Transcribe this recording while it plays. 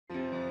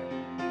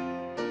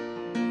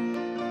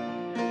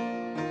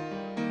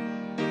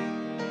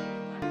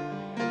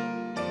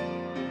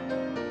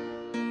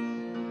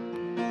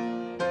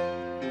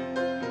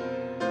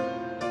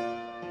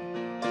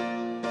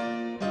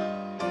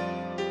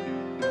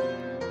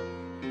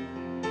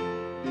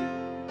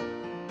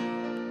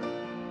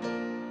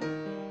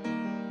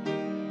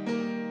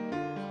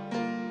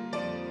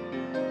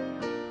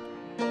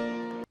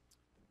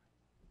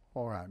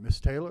Miss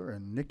Taylor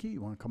and Nikki,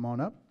 you want to come on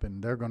up?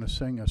 And they're going to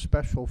sing a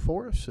special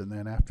for us. And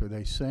then after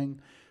they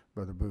sing,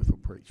 Brother Booth will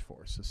preach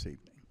for us this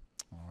evening.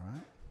 All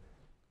right.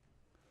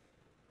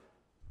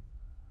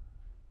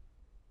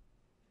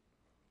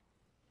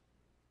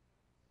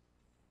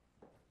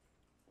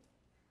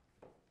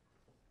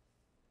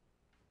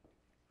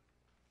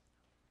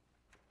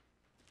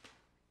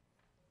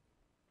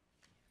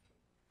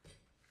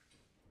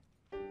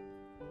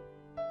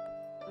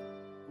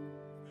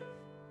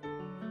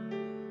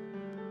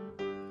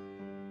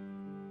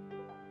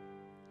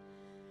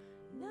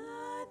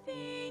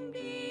 Nothing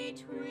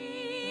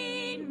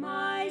between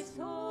my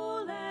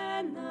soul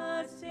and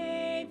the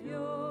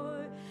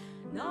Savior,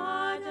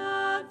 not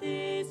of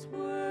this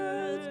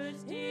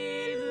world's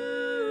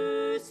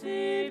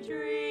elusive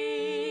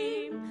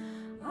dream.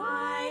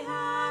 I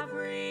have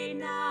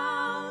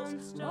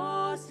renounced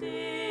all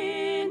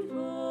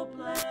sinful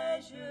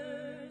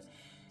pleasures.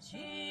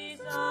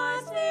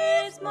 Jesus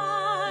is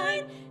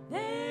mine,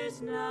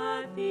 there's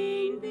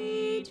nothing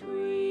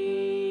between.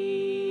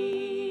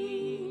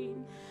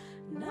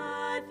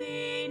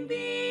 Nothing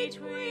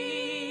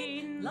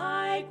between,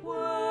 like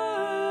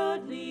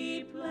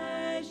worldly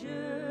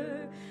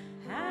pleasure,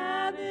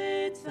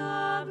 habits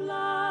of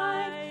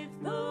life,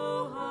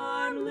 though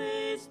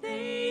harmless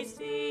they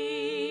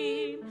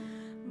seem.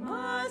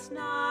 Must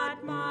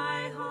not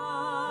my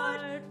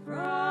heart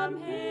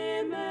from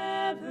him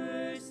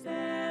ever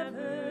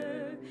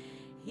sever?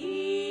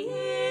 He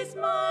is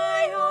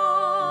my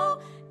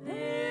all,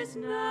 there's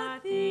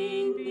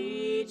nothing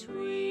between.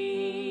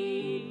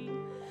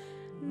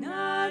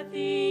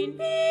 Nothing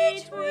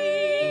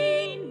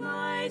between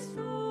my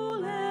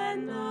soul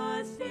and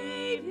the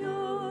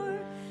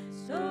Savior,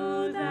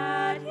 so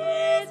that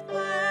his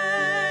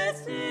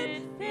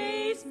blessed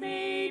face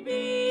may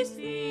be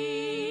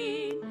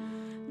seen.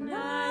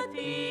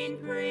 Nothing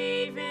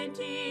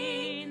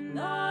preventing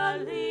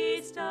the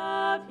least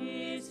of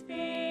his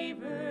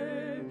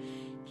favor.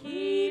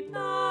 Keep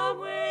the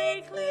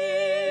way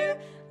clear,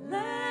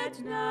 let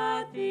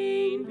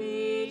nothing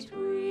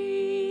between.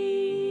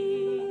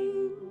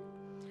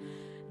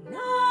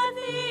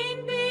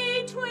 Nothing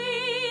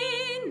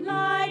between,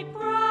 like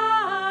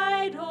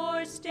pride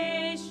or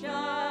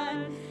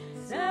station,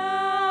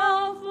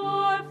 self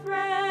or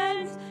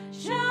friends,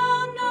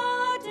 shall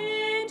not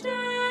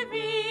intervene,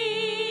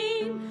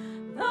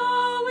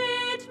 though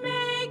it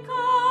may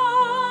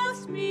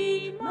cost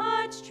me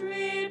much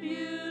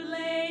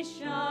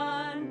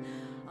tribulation.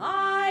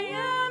 I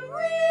am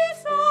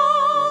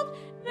resolved,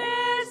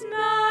 there's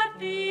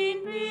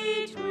nothing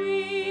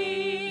between.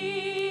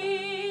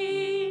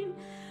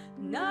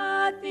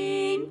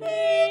 Nothing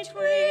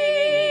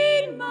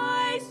between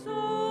my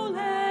soul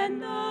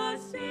and the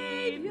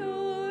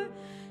Savior,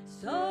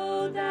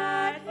 so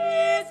that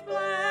his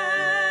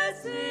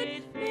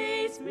blessed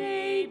face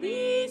may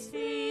be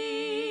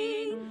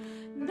seen.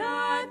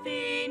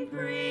 Nothing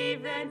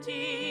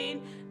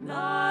preventing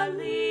the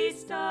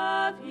least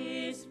of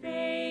his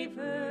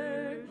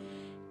favor.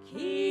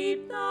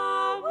 Keep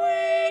the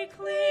way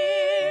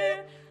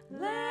clear,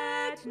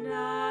 let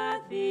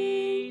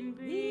nothing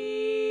between.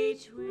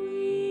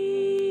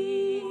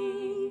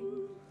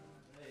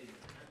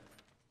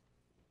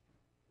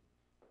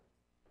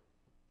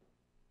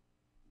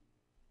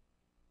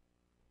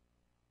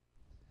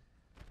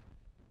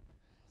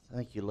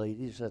 Thank you,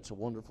 ladies. That's a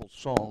wonderful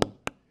song.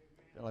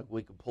 Feel like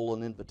we could pull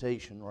an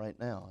invitation right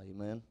now.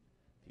 Amen.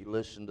 If you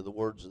listen to the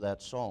words of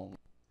that song,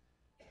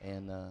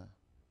 and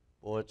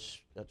boy,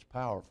 that's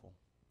powerful.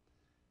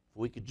 If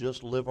we could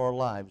just live our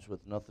lives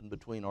with nothing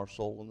between our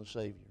soul and the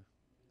Savior,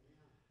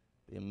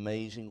 it'd be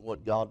amazing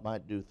what God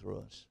might do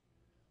through us.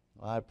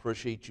 Well, I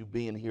appreciate you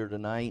being here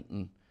tonight,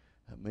 and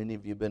many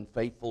of you have been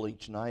faithful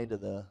each night of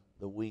the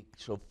week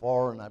so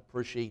far, and I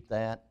appreciate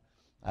that.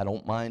 I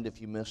don't mind if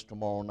you miss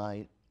tomorrow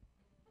night.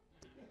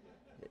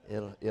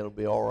 It'll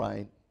be all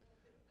right.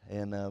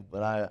 And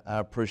but I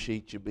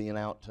appreciate you being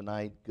out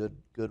tonight.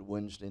 Good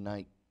Wednesday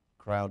night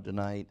crowd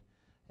tonight,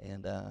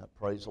 and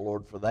praise the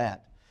Lord for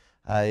that.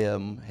 I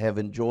have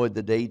enjoyed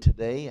the day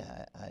today.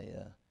 I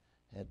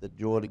had the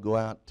joy to go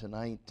out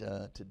tonight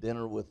to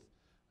dinner with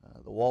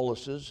the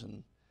Wallaces,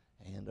 and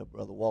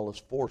Brother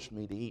Wallace forced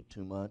me to eat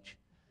too much,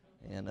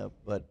 and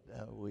but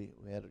we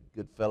had a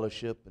good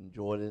fellowship,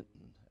 enjoyed it,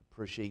 and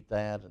appreciate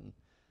that, and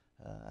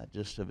I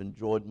just have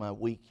enjoyed my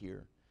week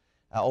here.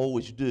 I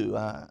always do.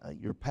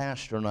 Your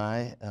pastor and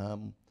I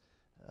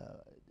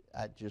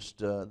just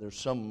there's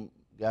some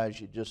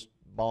guys you just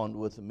bond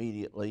with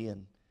immediately,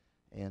 and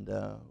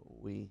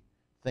we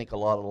think a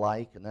lot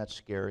alike, and that's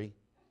scary.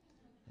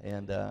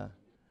 And I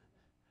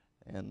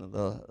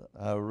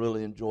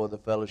really enjoy the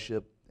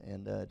fellowship,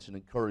 and it's an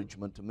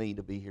encouragement to me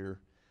to be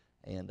here,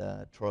 and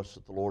I trust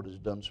that the Lord has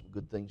done some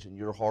good things in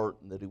your heart,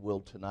 and that He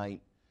will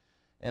tonight.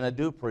 And I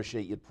do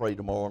appreciate you to pray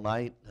tomorrow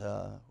night,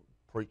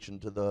 preaching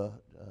to the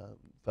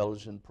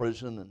fellows in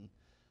prison,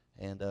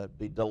 and it'd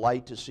be a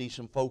delight to see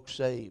some folks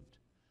saved.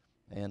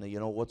 And you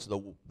know, what's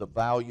the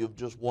value of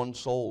just one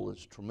soul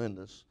is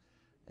tremendous.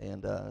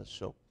 And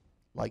so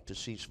I'd like to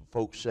see some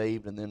folks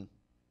saved, and then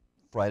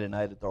Friday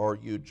night at the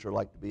RU. I'd sure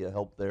like to be a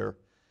help there.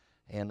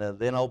 And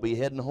then I'll be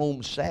heading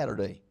home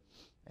Saturday.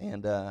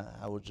 And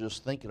I was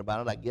just thinking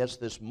about it. I guess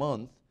this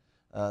month,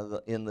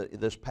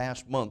 this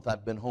past month,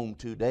 I've been home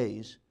 2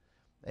 days.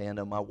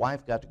 And my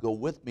wife got to go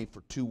with me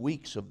for 2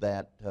 weeks of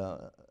that.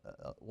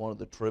 One of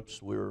the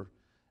trips we were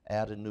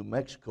at in New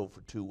Mexico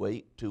for 2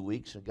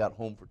 weeks. I got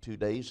home for 2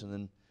 days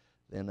and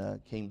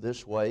then came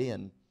this way.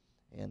 And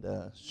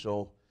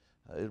so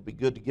it'll be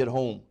good to get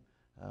home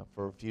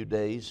for a few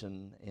days.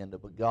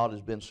 But God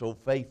has been so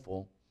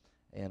faithful.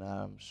 And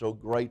I'm so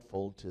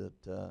grateful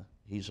that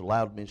He's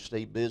allowed me to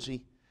stay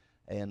busy.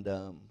 And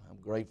I'm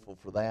grateful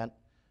for that.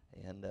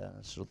 And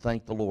so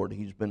thank the Lord.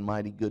 He's been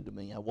mighty good to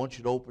me. I want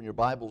you to open your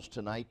Bibles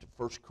tonight to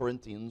 1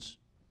 Corinthians.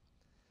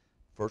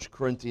 1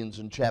 Corinthians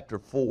in chapter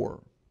 4.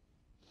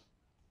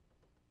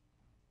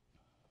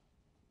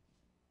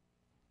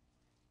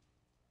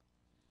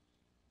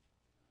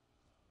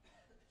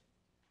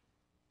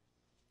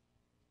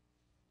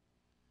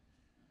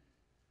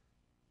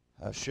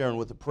 I was sharing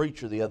with a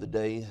preacher the other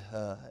day.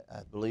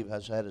 I believe I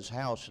was at his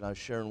house, and I was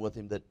sharing with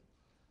him that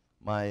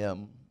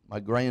my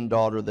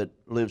granddaughter that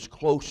lives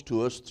close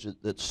to us,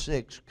 that's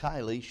 6,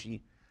 Kylie,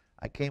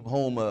 I came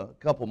home a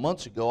couple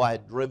months ago. I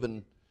had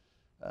driven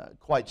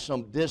quite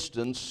some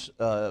distance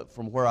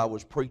from where I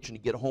was preaching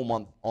to get home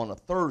on a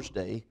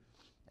Thursday,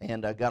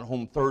 and I got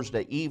home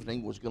Thursday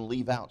evening, was going to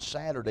leave out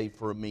Saturday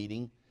for a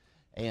meeting,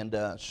 and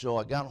so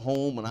I got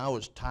home, and I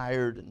was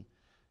tired,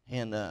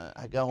 and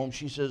I got home.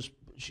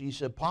 She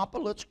said, "Papa,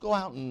 let's go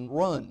out and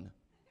run."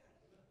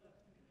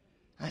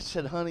 I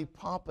said, "Honey,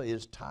 Papa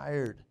is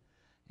tired."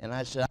 And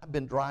I said, "I've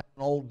been driving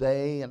all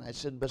day." And I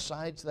said,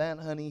 "Besides that,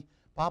 honey,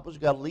 Papa's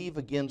got to leave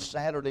again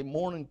Saturday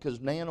morning because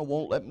Nana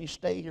won't let me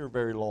stay here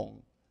very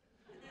long."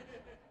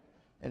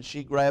 And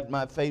she grabbed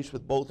my face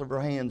with both of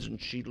her hands,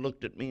 and she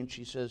looked at me, and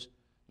she says,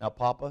 "Now,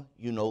 Papa,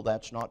 you know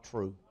that's not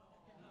true."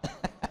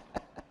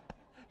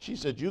 She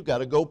said, "You got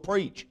to go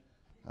preach."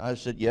 I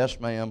said, "Yes,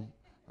 ma'am."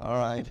 All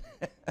right.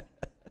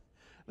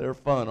 They're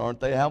fun,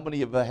 aren't they? How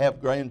many of you have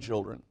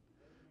grandchildren?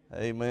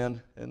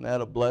 Amen. Isn't that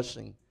a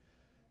blessing?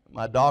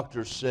 My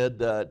doctor said,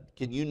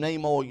 "Can you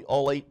name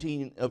all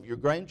 18 of your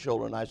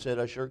grandchildren?" I said,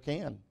 "I sure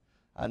can."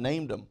 I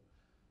named them.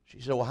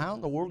 She said, "Well, how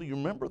in the world do you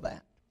remember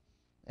that?"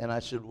 And I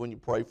said, "When you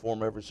pray for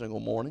them every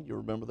single morning, you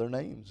remember their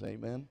names."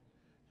 Amen.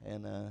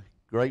 And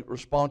great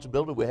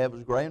responsibility we have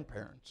as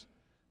grandparents.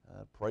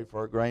 Pray for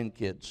our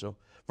grandkids. So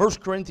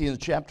 1 Corinthians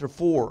chapter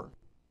 4.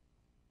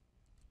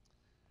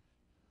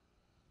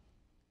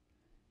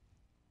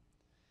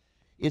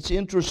 It's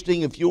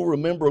interesting, if you'll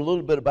remember a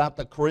little bit about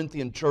the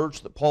Corinthian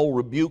church, that Paul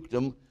rebuked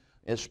them,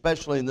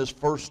 especially in this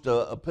first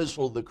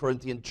epistle of the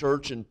Corinthian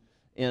church,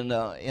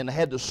 and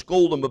had to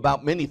scold them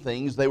about many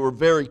things. They were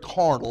very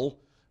carnal,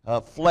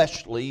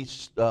 fleshly.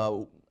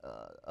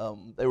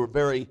 They were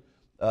very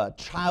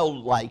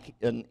childlike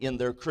in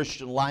their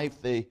Christian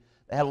life. They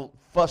had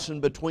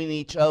fussing between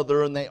each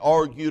other, and they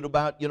argued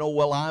about,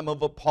 well, I'm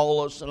of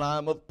Apollos, and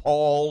I'm of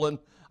Paul, and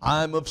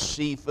I'm of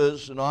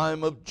Cephas, and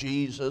I'm of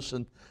Jesus,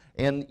 and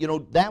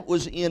that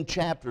was in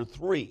chapter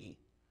 3.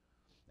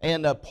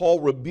 And Paul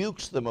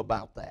rebukes them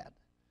about that.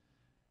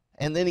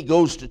 And then he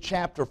goes to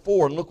chapter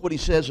 4, and look what he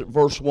says at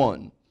verse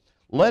 1.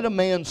 "Let a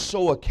man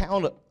so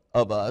account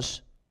of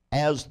us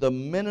as the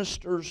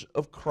ministers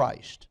of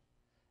Christ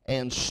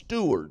and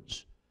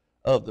stewards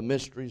of the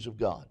mysteries of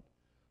God."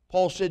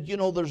 Paul said,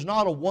 there's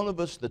not a one of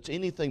us that's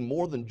anything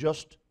more than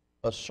just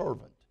a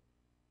servant,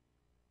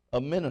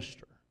 a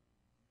minister.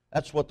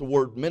 That's what the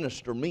word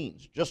minister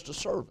means, just a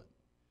servant.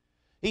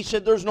 He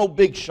said, there's no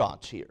big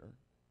shots here.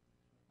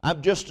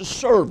 I'm just a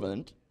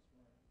servant,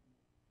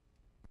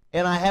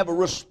 and I have a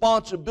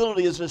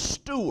responsibility as a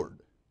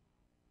steward.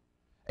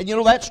 And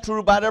that's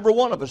true about every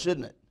one of us,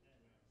 isn't it?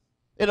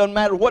 It doesn't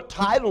matter what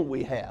title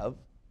we have.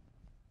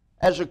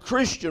 As a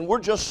Christian,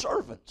 we're just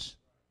servants.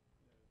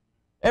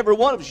 Every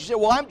one of us. You say,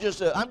 "Well, I'm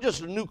just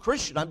a new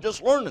Christian. I'm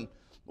just learning."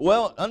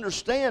 Well,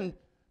 understand,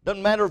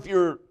 doesn't matter if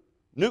you're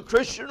new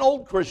Christian or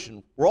old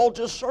Christian. We're all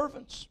just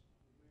servants.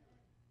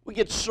 We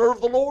get to serve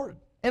the Lord.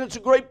 And it's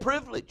a great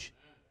privilege.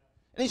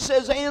 And he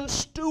says, and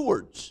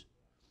stewards.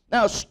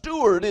 Now, a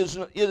steward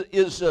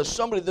is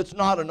somebody that's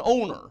not an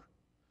owner.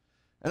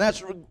 And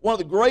that's one of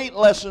the great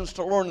lessons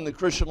to learn in the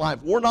Christian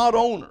life. We're not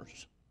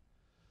owners.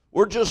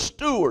 We're just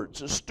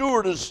stewards. A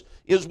steward is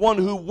one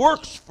who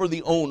works for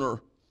the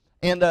owner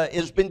and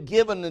has been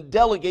given and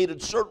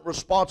delegated certain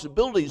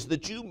responsibilities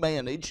that you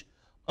manage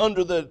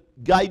under the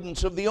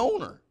guidance of the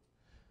owner.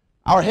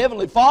 Our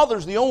Heavenly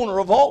Father's the owner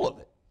of all of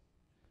it.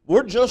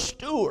 We're just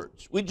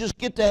stewards. We just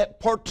get to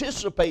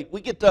participate.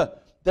 We get to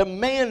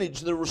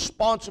manage the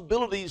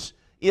responsibilities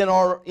in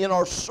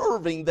our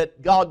serving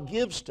that God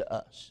gives to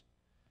us.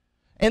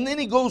 And then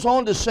he goes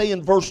on to say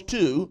in verse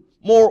 2,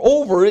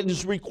 "Moreover, it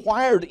is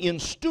required in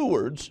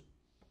stewards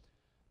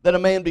that a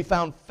man be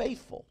found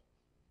faithful."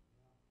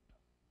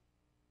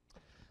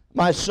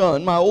 My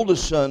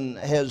oldest son,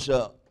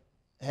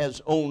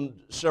 has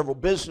owned several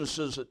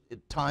businesses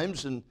at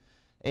times, and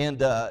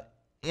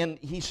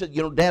he said,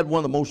 "Dad, one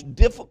of the most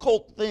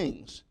difficult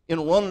things in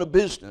running a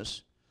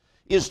business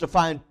is to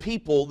find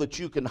people that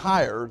you can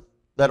hire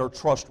that are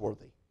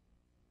trustworthy.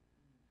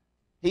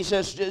 He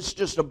says it's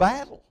just a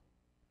battle.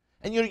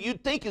 And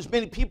you'd think as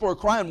many people are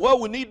crying, well,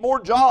 we need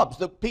more jobs.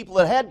 The people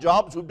that had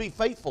jobs would be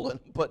faithful in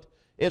them, but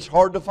it's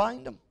hard to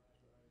find them.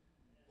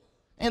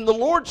 And the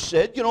Lord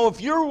said,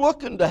 if you're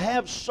looking to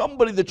have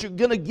somebody that you're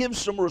going to give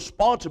some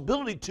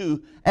responsibility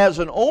to as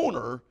an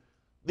owner,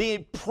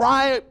 the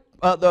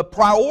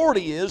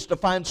priority is to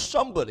find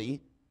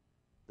somebody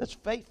that's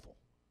faithful,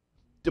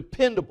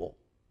 dependable,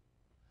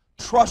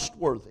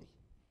 trustworthy.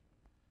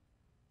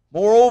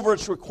 Moreover,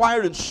 it's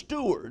required in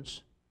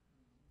stewards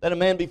that a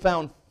man be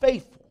found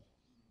faithful.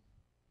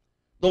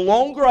 The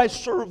longer I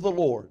serve the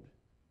Lord,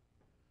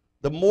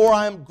 the more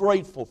I am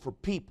grateful for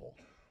people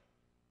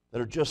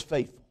that are just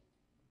faithful.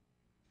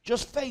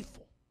 Just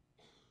faithful.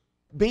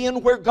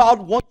 Being where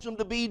God wants them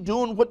to be,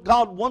 doing what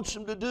God wants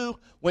them to do,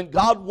 when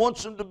God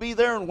wants them to be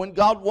there, and when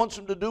God wants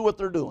them to do what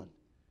they're doing.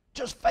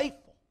 Just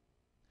faithful.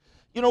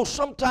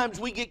 Sometimes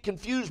we get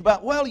confused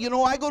about,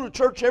 I go to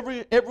church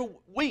every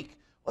week.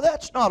 Well,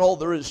 that's not all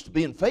there is to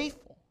being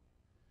faithful.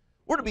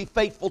 We're to be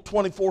faithful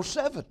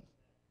 24/7.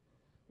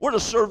 We're to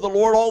serve the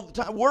Lord all the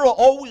time. We're to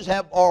always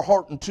have our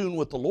heart in tune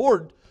with the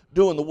Lord,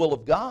 doing the will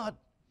of God.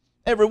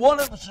 Every one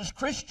of us is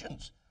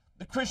Christians.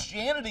 The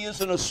Christianity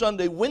isn't a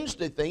Sunday,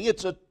 Wednesday thing.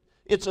 It's a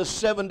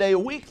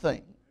 7-day-a-week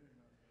thing.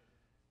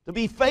 To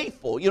be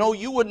faithful.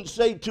 You wouldn't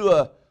say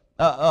to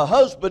a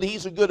husband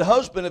he's a good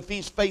husband if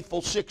he's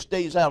faithful 6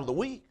 days out of the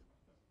week.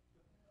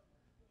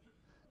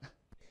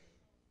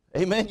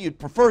 Amen. You'd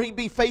prefer he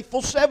be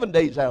faithful 7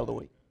 days out of the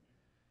week.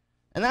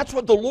 And that's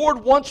what the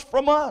Lord wants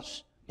from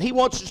us. He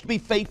wants us to be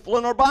faithful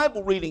in our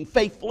Bible reading,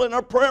 faithful in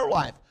our prayer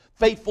life,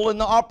 faithful in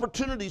the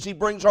opportunities He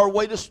brings our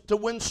way to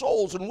win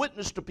souls and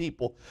witness to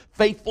people,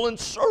 faithful in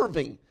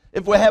serving.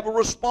 If we have a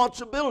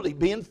responsibility,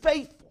 being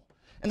faithful.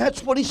 And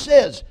that's what He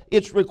says.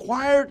 It's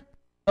required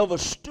of a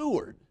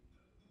steward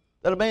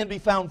that a man be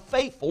found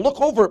faithful. Look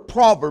over at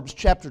Proverbs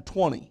chapter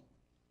 20.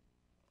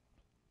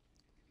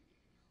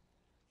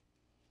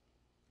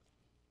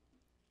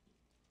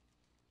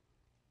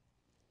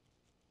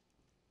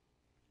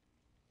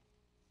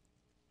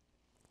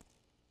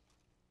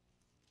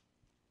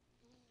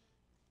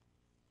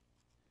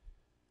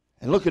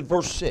 And look at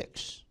verse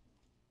 6.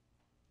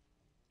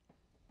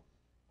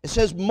 It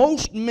says,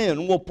 most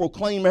men will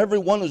proclaim every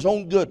one his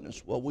own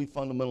goodness. Well, we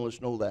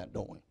fundamentalists know that,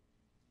 don't we?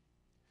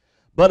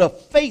 But a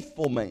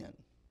faithful man,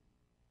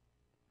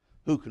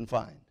 who can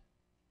find?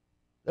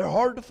 They're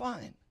hard to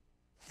find.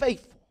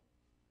 Faithful.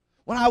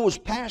 When I was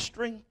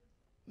pastoring,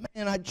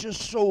 man, I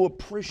just so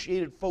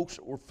appreciated folks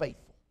that were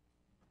faithful.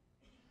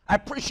 I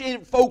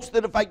appreciated folks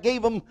that if I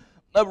gave them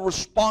a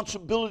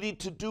responsibility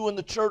to do in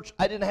the church,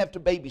 I didn't have to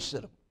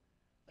babysit them.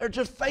 They're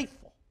just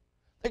faithful.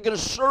 They're going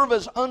to serve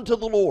as unto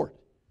the Lord.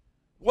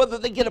 Whether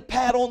they get a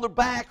pat on their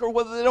back or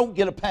whether they don't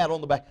get a pat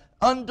on the back.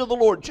 Unto the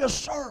Lord.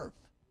 Just serve.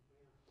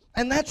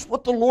 And that's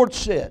what the Lord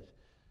said.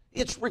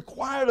 It's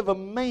required of a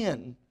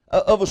man,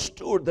 of a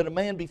steward, that a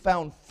man be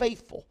found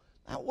faithful.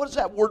 Now, what does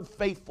that word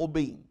faithful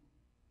mean?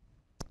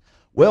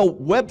 Well,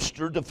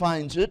 Webster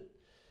defines it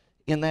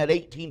in that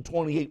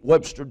 1828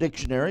 Webster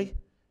Dictionary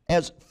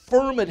as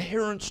firm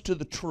adherence to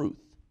the truth,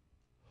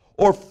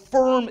 or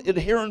firm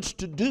adherence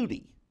to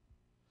duty,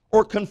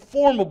 or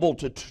conformable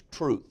to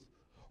truth,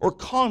 or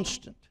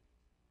constant.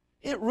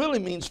 It really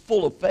means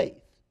full of faith.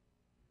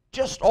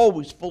 Just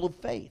always full of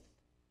faith.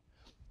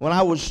 When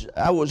I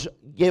was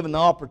given the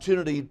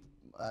opportunity,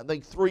 I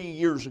think 3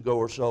 years ago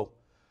or so,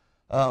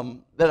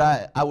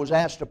 that I was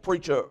asked to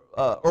preach a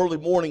early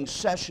morning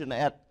session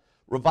at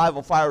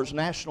Revival Fire's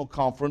National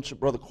Conference that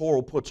Brother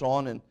Coral puts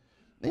on in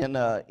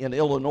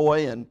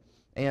Illinois,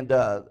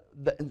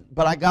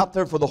 but I got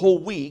there for the whole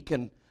week,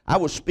 and I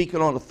was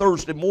speaking on a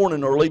Thursday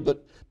morning early,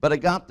 but I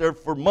got there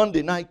for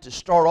Monday night to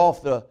start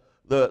off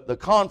the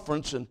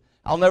conference, and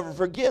I'll never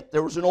forget,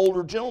 there was an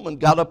older gentleman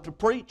got up to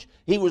preach.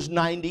 He was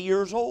 90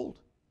 years old.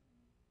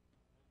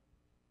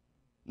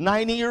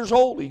 90 years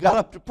old, he got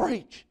up to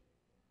preach.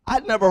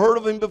 I'd never heard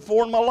of him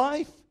before in my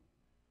life.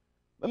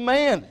 But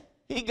man,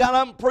 he got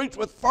up and preached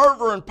with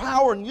fervor and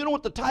power, and you know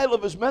what the title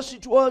of his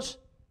message was?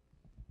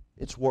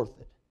 It's worth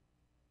it.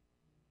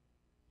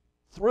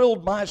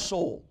 Thrilled my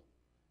soul.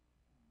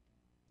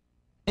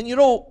 And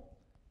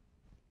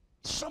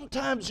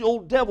sometimes the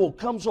old devil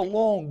comes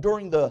along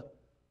during the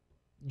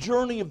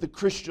journey of the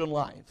Christian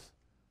life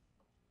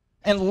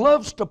and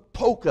loves to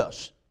poke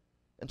us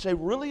and say,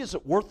 really, is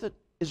it worth it?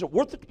 Is it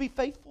worth it to be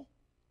faithful?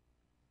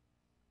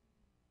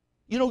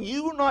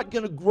 You're not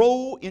going to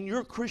grow in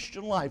your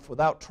Christian life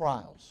without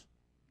trials.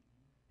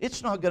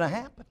 It's not going to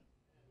happen.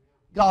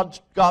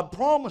 God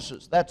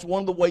promises. That's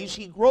one of the ways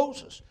He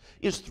grows us,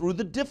 is through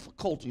the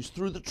difficulties,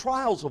 through the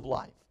trials of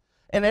life.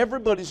 And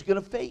everybody's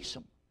going to face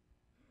them.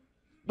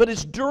 But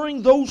it's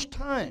during those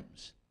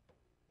times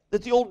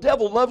that the old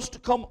devil loves to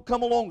come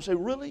along and say,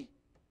 really?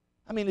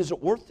 I mean, is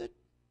it worth it?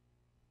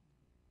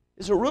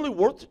 Is it really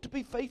worth it to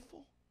be faithful?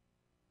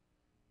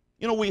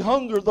 We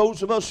hunger,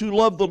 those of us who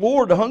love the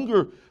Lord,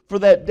 hunger for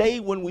that day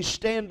when we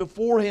stand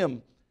before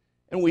Him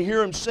and we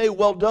hear Him say,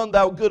 well done,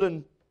 thou good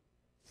and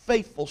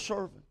faithful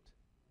servant.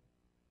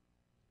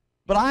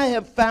 But I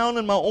have found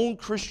in my own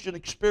Christian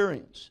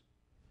experience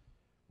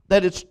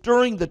that it's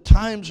during the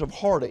times of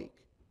heartache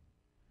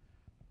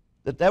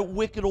that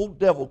wicked old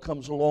devil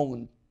comes along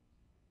and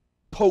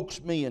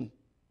pokes me and,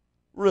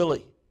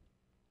 really,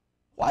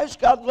 why is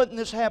God letting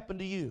this happen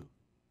to you?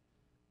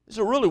 Is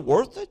it really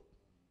worth it?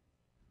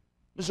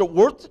 Is it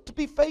worth it to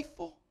be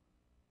faithful?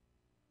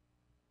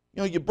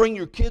 You know, you bring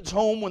your kids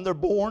home when they're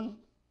born.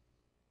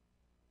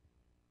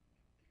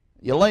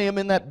 You lay them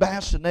in that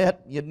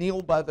bassinet. You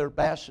kneel by their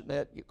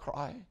bassinet. You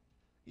cry.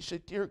 You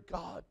say, dear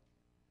God,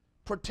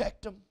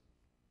 protect them.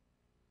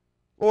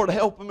 Lord,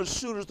 help them as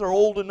soon as they're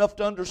old enough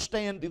to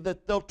understand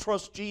that they'll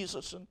trust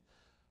Jesus. And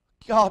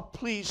God,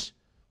 please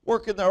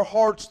work in their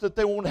hearts that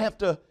they won't have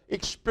to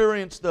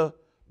experience the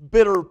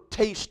bitter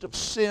taste of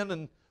sin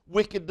and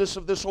wickedness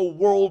of this old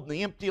world and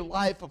the empty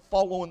life of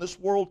following this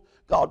world.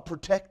 God,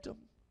 protect them.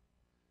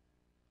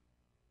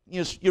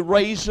 You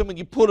raise them and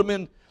you put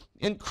them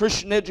in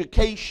Christian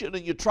education,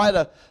 and you try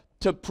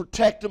to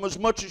protect them as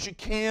much as you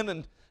can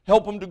and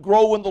help them to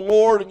grow in the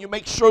Lord, and you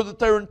make sure that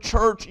they're in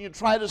church, and you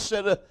try to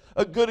set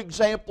a good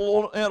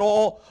example and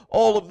all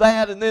of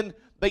that, and then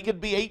they could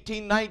be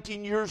 18,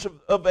 19 years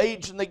of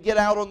age, and they get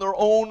out on their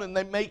own, and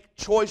they make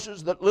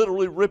choices that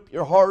literally rip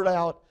your heart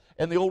out,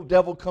 and the old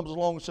devil comes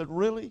along and said,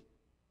 really?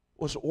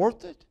 Was it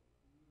worth it?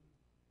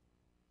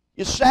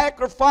 You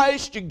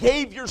sacrificed, you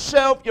gave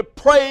yourself, you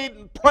prayed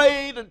and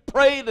prayed and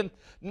prayed, and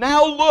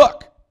now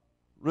look,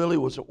 really,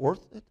 was it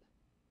worth it?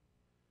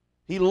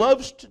 He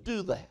loves to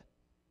do that.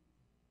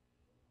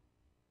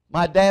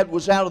 My dad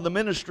was out of the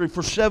ministry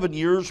for 7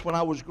 years when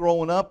I was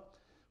growing up.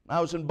 When I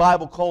was in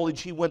Bible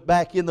college, he went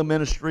back in the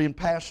ministry and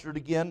pastored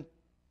again.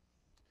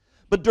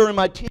 But during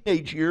my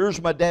teenage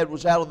years, my dad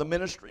was out of the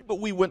ministry, but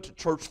we went to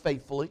church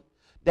faithfully.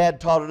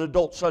 Dad taught an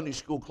adult Sunday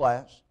school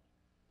class.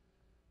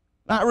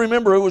 I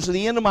remember it was at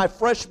the end of my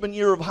freshman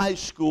year of high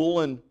school,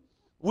 and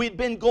we'd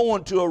been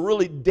going to a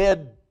really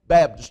dead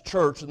Baptist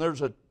church, and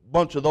there's a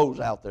bunch of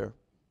those out there.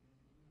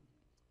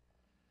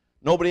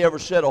 Nobody ever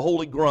said a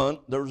holy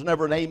grunt. There was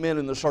never an amen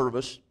in the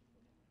service.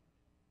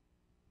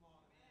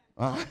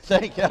 I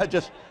think I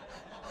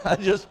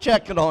just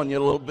checking on you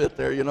a little bit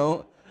there, you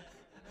know.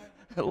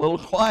 A little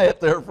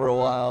quiet there for a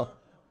while.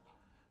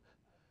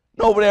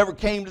 Nobody ever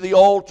came to the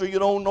altar, you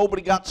know.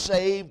 Nobody got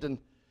saved, and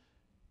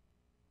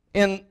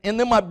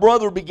then my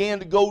brother began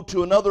to go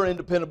to another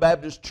independent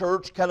Baptist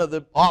church, kind of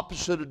the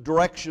opposite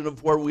direction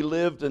of where we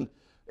lived, and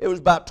it was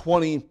about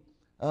 20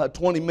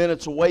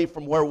 minutes away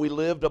from where we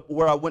lived, up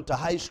where I went to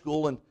high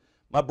school. And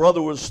my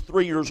brother was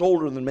 3 years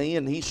older than me,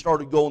 and he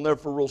started going there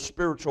for real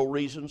spiritual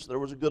reasons. There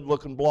was a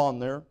good-looking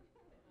blonde there.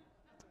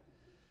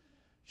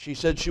 She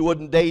said she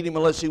wouldn't date him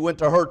unless he went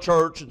to her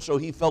church, and so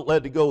he felt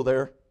led to go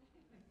there.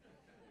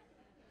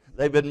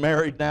 They've been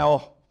married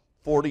now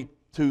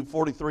 42,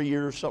 43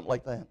 years, something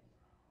like that.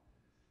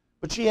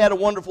 But she had a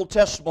wonderful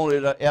testimony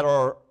at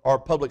our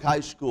public high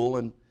school,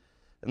 and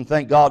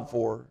thank God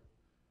for her.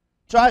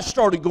 So I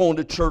started going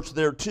to church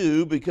there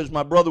too, because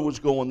my brother was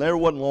going there. It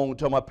wasn't long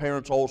until my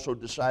parents also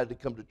decided to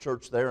come to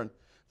church there, and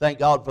thank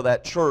God for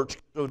that church.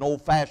 An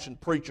old-fashioned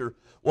preacher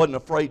wasn't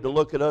afraid to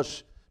look at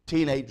us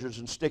teenagers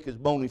and stick his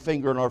bony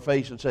finger in our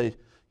face and say,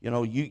 you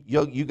know,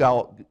 you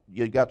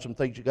got some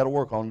things you got to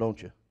work on,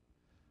 don't you?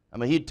 I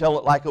mean, he'd tell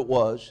it like it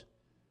was,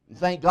 and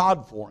thank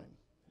God for him.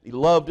 He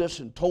loved us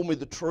and told me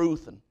the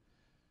truth,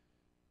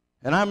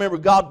 and I remember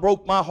God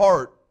broke my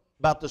heart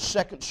about the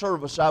second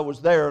service I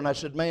was there, and I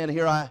said, man,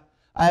 here I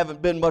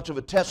haven't been much of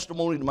a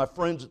testimony to my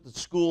friends at the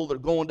school. They're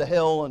going to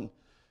hell, and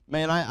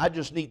man, I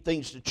just need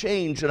things to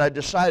change, and I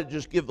decided to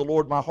just give the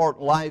Lord my heart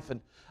and life,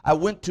 and I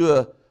went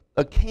to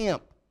a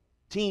camp,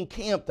 teen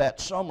camp that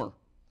summer,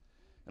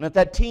 and at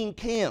that teen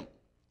camp,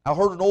 I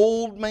heard an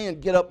old man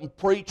get up and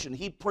preach, and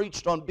he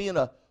preached on being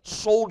a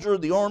soldier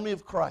of the army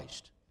of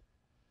Christ.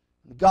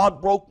 And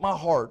God broke my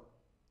heart.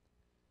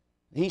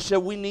 He said,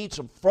 we need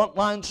some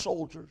frontline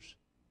soldiers.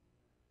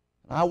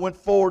 And I went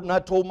forward and I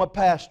told my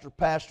pastor,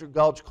 Pastor,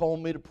 God's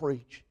calling me to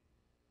preach.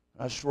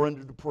 And I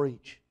surrendered to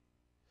preach.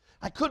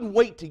 I couldn't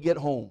wait to get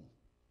home.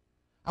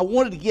 I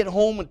wanted to get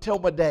home and tell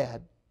my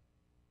dad.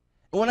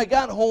 And when I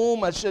got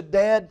home, I said,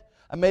 Dad,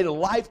 I made a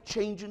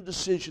life-changing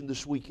decision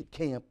this week at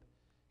camp.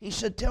 He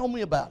said, tell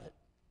me about it.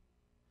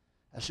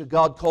 I said,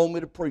 God called me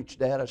to preach,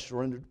 Dad. I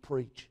surrendered to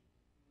preach.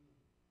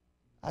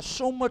 I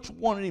so much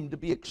wanted him to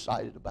be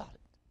excited about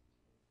it.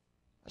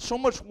 I so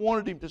much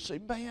wanted him to say,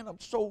 man, I'm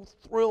so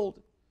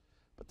thrilled.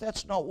 But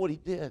that's not what he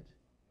did.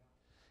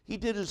 He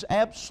did his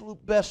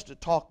absolute best to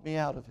talk me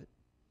out of it.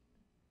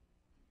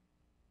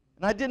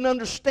 And I didn't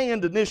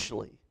understand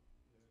initially.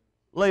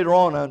 Later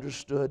on, I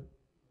understood.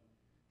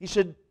 He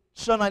said,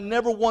 son, I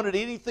never wanted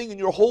anything in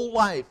your whole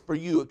life for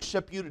you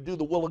except you to do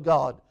the will of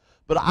God.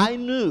 But I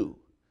knew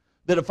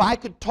that if I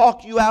could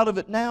talk you out of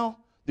it now,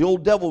 the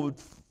old devil would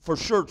for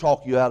sure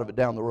talk you out of it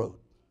down the road.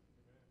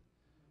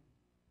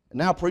 And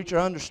now, preacher,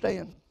 I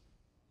understand.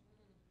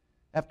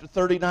 After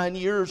 39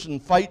 years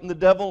and fighting the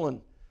devil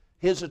and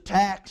his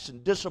attacks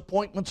and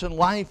disappointments in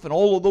life and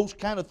all of those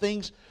kind of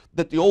things,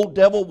 that the old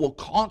devil will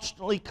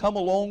constantly come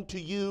along to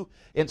you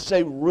and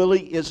say,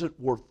 really, is it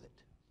worth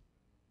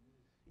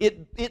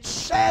it? It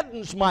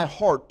saddens my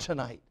heart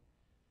tonight.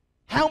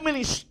 How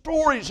many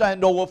stories I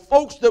know of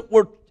folks that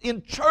were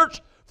in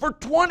church for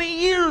 20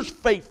 years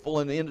faithful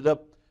and ended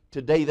up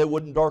today they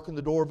wouldn't darken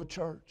the door of a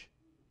church.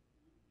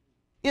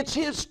 It's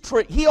his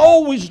trick. He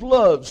always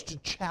loves to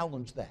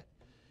challenge that.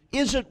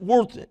 Is it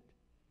worth it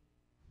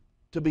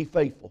to be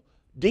faithful?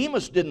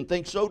 Demas didn't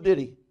think so, did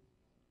he?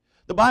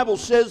 The Bible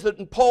says that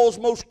in Paul's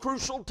most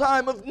crucial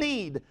time of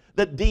need,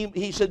 that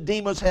he said,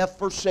 Demas hath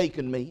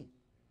forsaken me,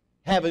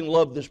 having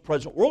loved this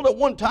present world. At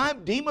one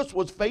time, Demas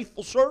was a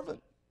faithful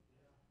servant.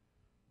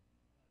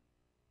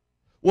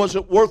 Was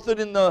it worth it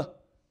in the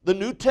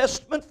New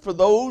Testament for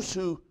those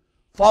who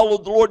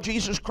followed the Lord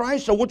Jesus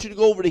Christ? I want you to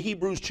go over to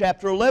Hebrews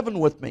chapter 11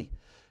 with me.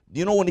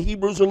 You know, in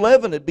Hebrews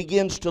 11, it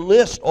begins to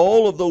list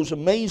all of those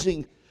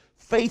amazing,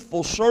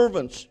 faithful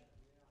servants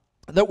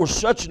that were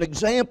such an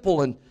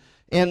example.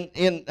 And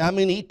I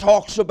mean, he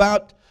talks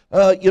about,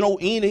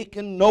 Enoch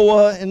and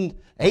Noah and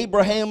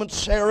Abraham and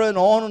Sarah, and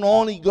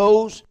on he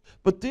goes.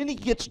 But then he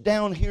gets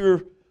down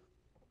here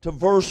to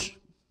verse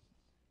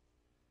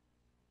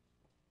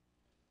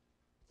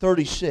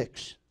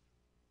 36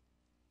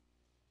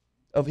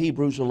 of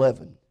Hebrews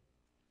 11.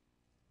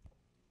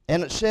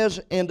 And it says,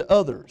 and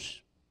others.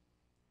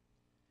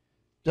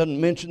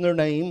 Doesn't mention their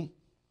name.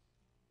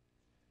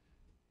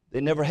 They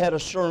never had a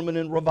sermon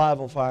in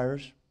revival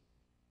fires.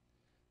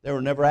 They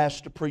were never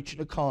asked to preach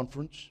in a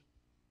conference.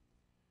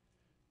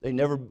 They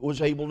never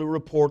was able to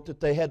report that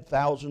they had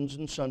thousands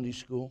in Sunday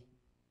school.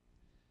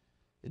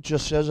 It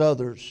just says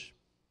others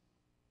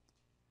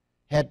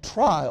had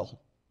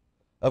trial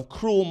of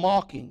cruel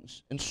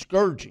mockings and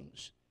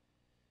scourgings,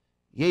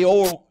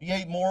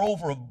 yea,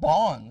 moreover of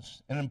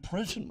bonds and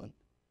imprisonment.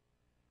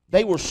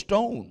 They were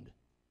stoned.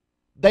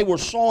 They were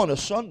sawn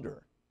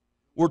asunder,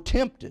 were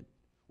tempted,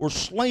 were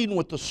slain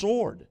with the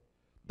sword.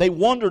 They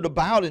wandered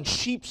about in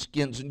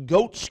sheepskins and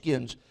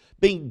goatskins,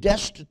 being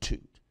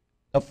destitute,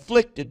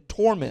 afflicted,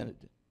 tormented,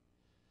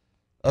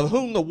 of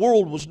whom the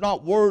world was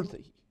not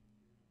worthy.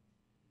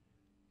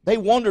 They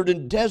wandered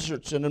in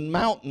deserts and in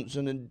mountains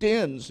and in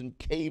dens and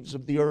caves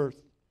of the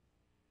earth.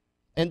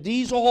 And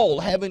these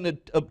all, having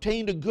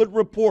obtained a good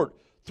report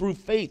through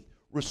faith,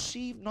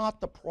 received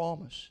not the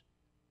promise.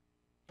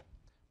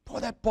 Boy,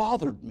 that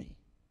bothered me.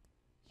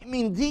 I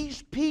mean,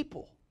 these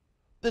people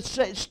that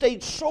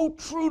stayed so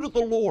true to the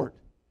Lord,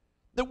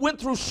 that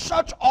went through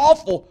such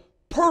awful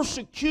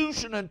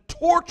persecution and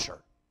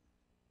torture.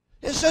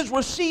 It says,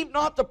 receive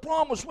not the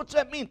promise. What's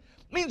that mean?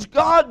 It means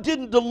God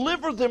didn't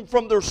deliver them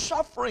from their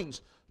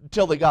sufferings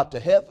until they got to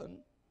heaven.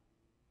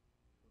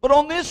 But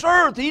on this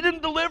earth, He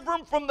didn't deliver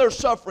them from their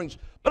sufferings.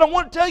 But I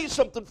want to tell you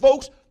something,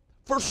 folks.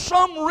 For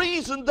some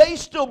reason, they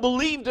still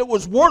believed it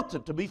was worth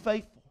it to be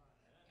faithful.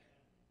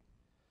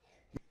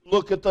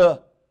 Look at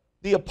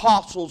the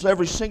apostles,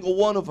 every single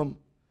one of them.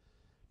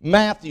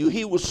 Matthew,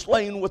 he was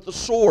slain with the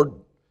sword.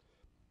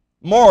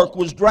 Mark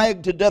was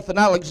dragged to death in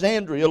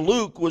Alexandria.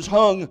 Luke was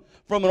hung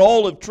from an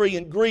olive tree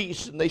in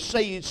Greece, and they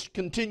say he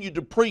continued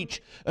to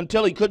preach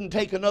until he couldn't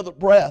take another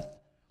breath.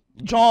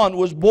 John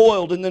was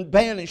boiled and then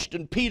banished,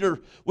 and Peter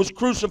was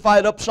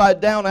crucified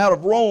upside down out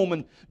of Rome,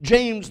 and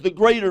James the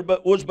Greater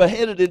was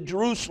beheaded in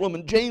Jerusalem,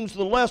 and James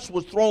the Less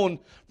was thrown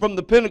from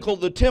the pinnacle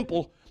of the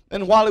temple,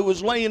 and while he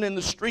was laying in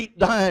the street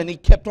dying, he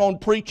kept on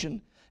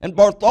preaching. And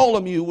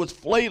Bartholomew was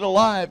flayed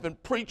alive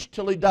and preached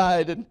till he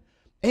died, and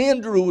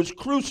Andrew was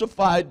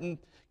crucified and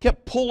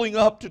kept pulling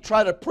up to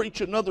try to preach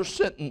another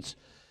sentence.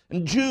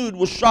 And Jude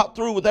was shot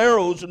through with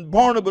arrows, and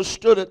Barnabas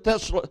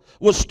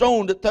was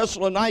stoned at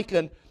Thessalonica,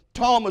 and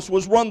Thomas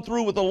was run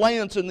through with a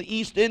lance in the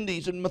East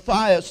Indies, and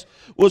Matthias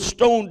was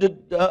stoned,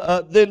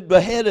 then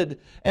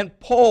beheaded, and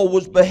Paul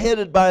was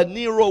beheaded by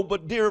Nero.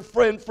 But dear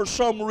friend, for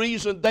some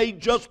reason they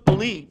just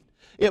believed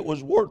it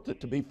was worth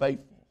it to be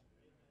faithful.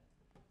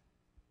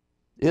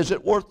 Is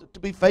it worth it to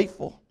be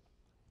faithful?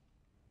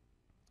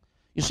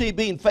 You see,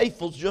 being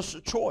faithful is just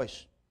a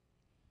choice.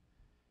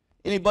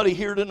 Anybody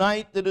here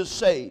tonight that is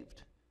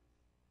saved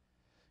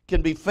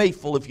can be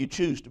faithful if you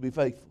choose to be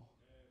faithful.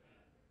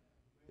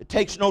 It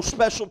takes no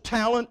special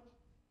talent.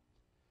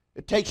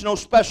 It takes no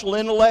special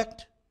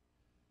intellect.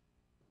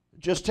 It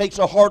just takes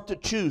a heart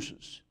that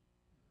chooses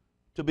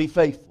to be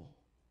faithful.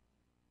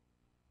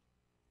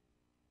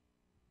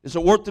 Is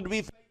it worth it to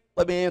be faithful?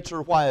 Let me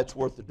answer why it's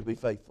worth it to be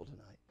faithful tonight.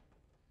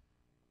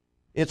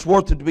 It's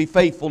worth it to be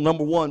faithful,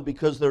 number one,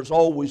 because there's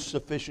always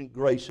sufficient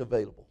grace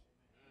available.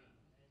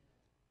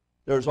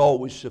 There's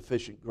always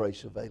sufficient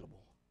grace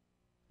available.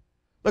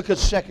 Look at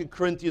 2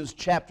 Corinthians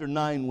chapter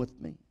 9 with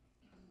me.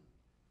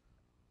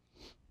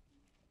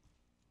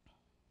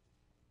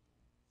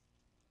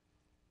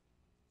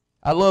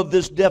 I love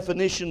this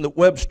definition that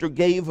Webster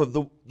gave of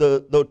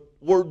the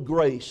word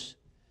grace.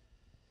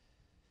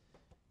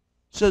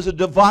 It says a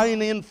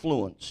divine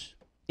influence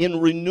in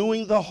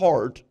renewing the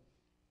heart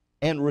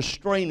and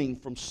restraining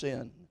from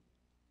sin.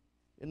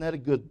 Isn't that a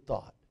good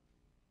thought?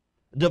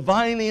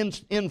 Divine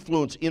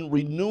influence in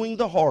renewing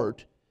the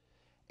heart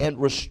and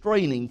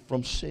restraining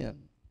from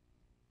sin.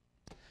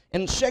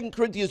 In 2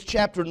 Corinthians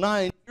chapter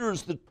 9,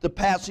 here's the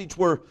passage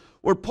where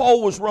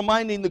Paul was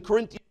reminding the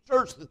Corinthian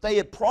church that they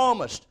had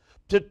promised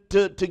to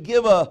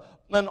give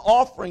an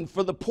offering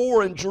for the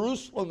poor in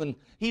Jerusalem. And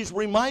he's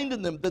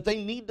reminding them that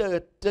they need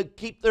to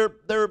keep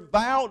their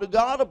vow to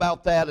God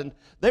about that. And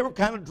they were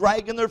kind of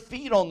dragging their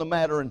feet on the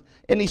matter.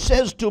 And he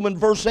says to them in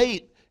verse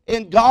 8,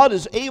 "And God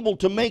is able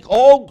to make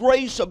all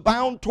grace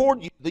abound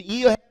toward you, that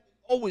ye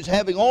always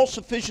having all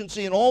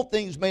sufficiency in all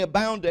things may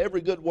abound to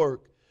every good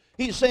work."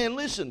 He's saying,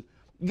 listen,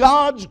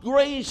 God's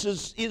grace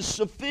is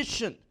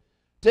sufficient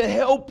to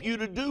help you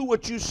to do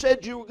what you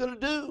said you were going to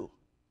do.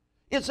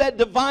 It's that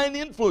divine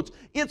influence.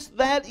 It's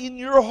that in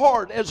your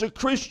heart as a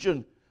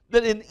Christian,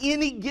 that in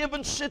any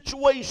given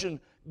situation,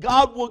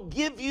 God will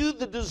give you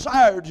the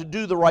desire to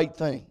do the right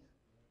thing.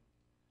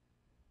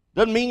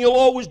 Doesn't mean you'll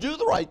always do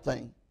the right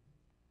thing,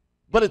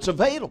 but it's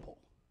available.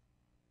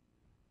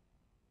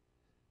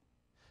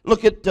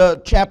 Look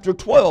at chapter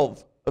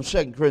 12 of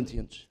 2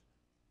 Corinthians.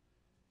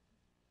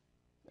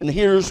 And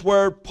here's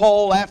where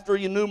Paul, after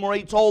he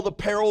enumerates all the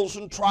perils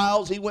and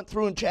trials he went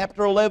through in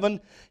chapter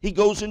 11, he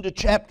goes into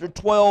chapter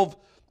 12,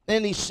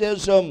 and he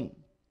says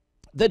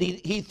that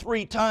he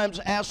 3 times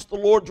asked the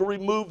Lord to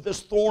remove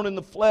this thorn in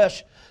the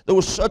flesh. There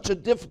was such a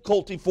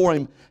difficulty for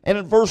him. And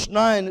in verse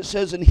 9 it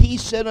says, "And he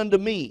said unto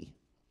me,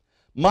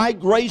 My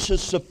grace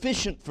is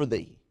sufficient for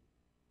thee.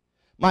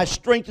 My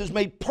strength is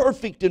made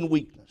perfect in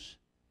weakness."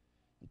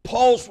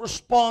 Paul's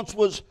response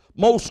was,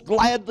 "Most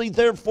gladly,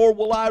 therefore,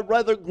 will I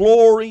rather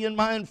glory in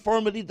my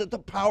infirmity, that the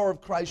power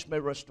of Christ may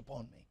rest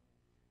upon me."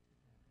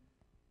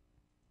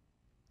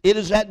 It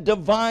is that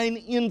divine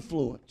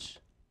influence.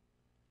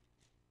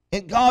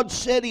 And God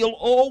said He'll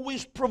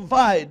always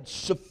provide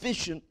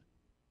sufficient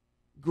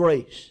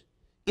grace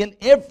in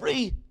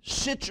every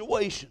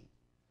situation.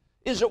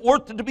 Is it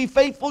worth it to be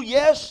faithful?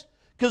 Yes,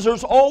 because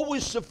there's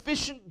always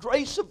sufficient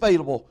grace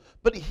available.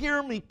 But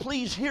hear me,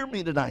 please hear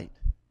me tonight.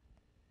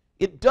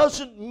 It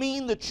doesn't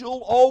mean that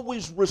you'll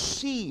always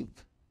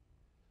receive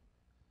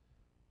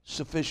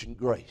sufficient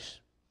grace.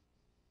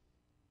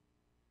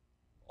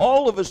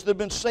 All of us that have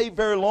been saved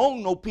very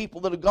long know people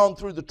that have gone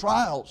through the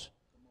trials,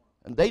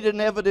 and they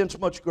didn't evidence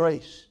much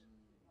grace.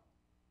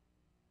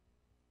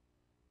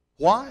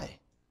 Why?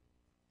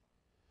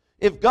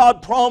 If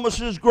God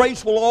promises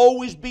grace will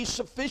always be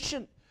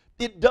sufficient,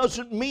 it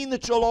doesn't mean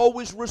that you'll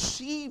always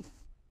receive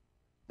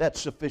that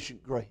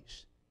sufficient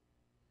grace.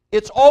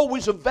 It's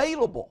always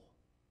available.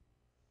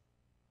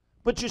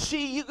 But you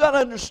see, you got to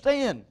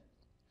understand,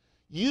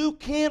 you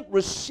can't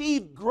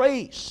receive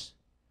grace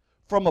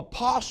from a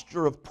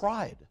posture of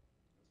pride.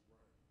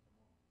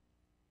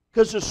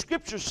 Because the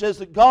Scripture says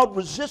that God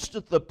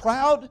resisteth the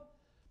proud,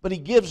 but He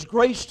gives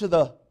grace to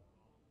the...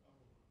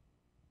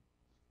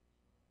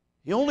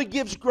 He only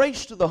gives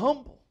grace to the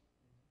humble.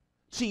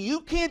 See,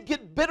 you can't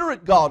get bitter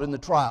at God in the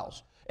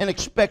trials and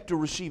expect to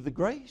receive the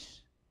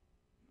grace.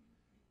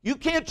 You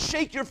can't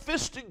shake your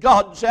fist at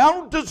God and say, "I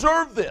don't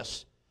deserve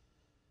this."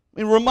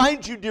 Let me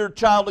remind you, dear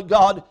child of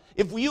God,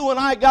 if you and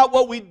I got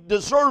what we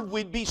deserved,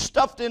 we'd be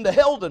stuffed into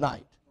hell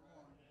tonight.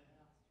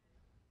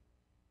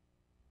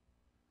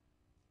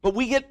 But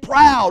we get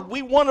proud,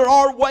 we want it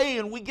our way,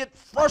 and we get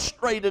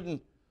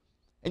frustrated,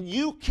 and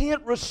you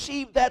can't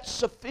receive that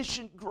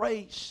sufficient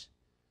grace.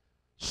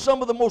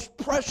 Some of the most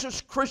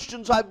precious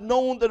Christians I've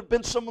known that have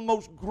been some of the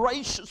most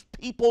gracious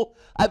people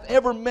I've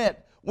ever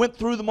met went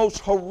through the most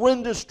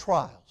horrendous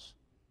trials.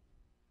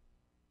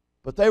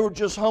 But they were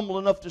just humble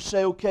enough to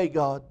say, "Okay,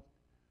 God,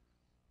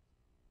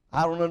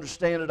 I don't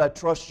understand it. I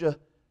trust you.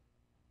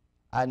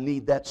 I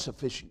need that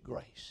sufficient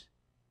grace."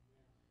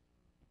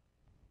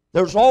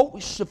 There's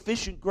always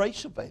sufficient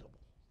grace available.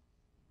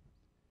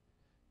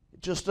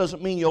 It just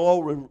doesn't mean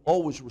you'll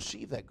always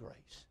receive that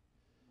grace.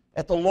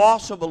 At the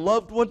loss of a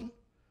loved one,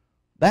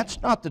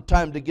 that's not the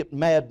time to get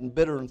mad and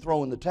bitter and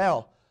throw in the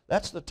towel.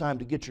 That's the time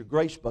to get your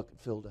grace bucket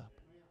filled up.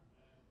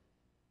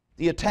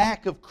 The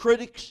attack of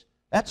critics,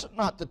 that's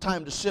not the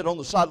time to sit on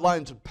the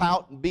sidelines and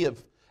pout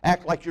and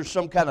act like you're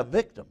some kind of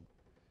victim.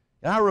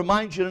 And I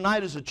remind you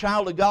tonight, as a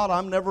child of God,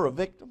 I'm never a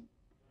victim.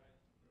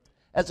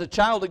 As a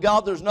child of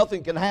God, there's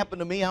nothing can happen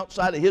to me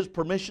outside of His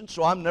permission,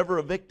 so I'm never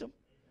a victim.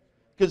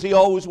 Because He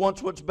always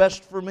wants what's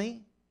best for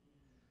me.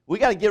 We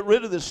got to get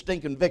rid of this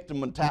stinking victim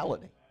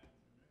mentality.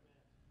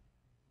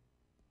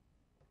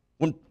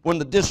 When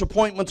the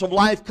disappointments of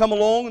life come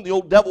along and the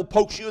old devil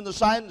pokes you in the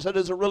side and said,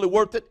 "Is it really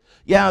worth it?"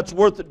 Yeah, it's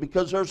worth it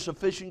because there's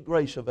sufficient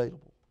grace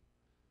available.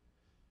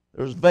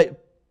 There's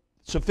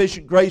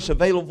sufficient grace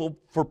available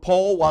for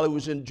Paul while he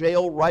was in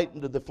jail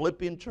writing to the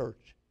Philippian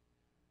church.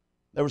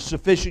 There was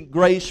sufficient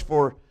grace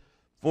for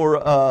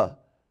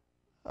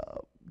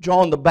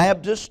John the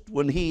Baptist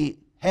when he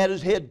had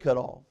his head cut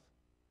off,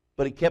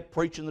 but he kept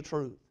preaching the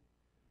truth.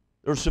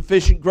 There was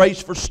sufficient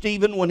grace for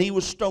Stephen when he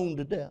was stoned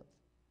to death.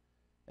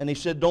 And he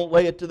said, "Don't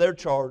lay it to their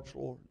charge,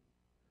 Lord."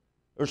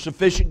 There's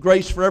sufficient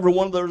grace for every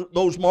one of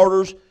those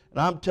martyrs, and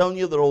I'm telling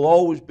you there will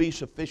always be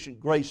sufficient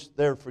grace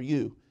there for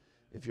you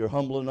if you're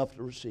humble enough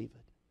to receive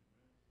it.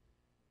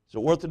 Is it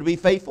worth it to be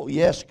faithful?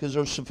 Yes, because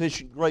there's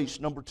sufficient grace.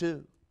 Number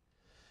two,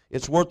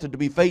 it's worth it to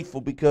be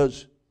faithful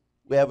because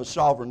we have a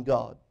sovereign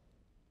God.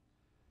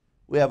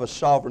 We have a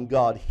sovereign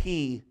God.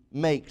 He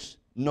makes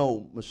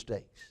no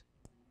mistakes.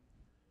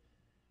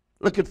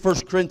 Look at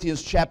 1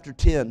 Corinthians chapter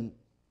 10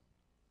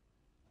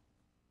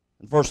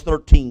 and verse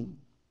 13.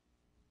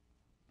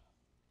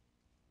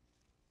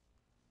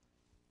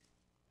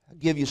 I'll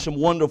give you some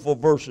wonderful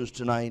verses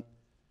tonight.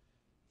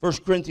 1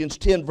 Corinthians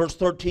 10 verse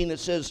 13, it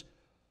says,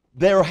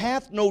 there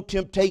hath no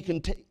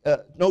temptation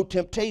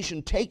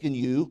taken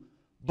you,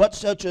 but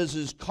such as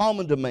is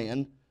common to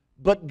man,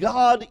 but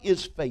God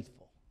is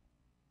faithful,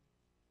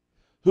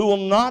 who will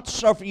not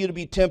suffer you to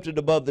be tempted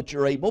above that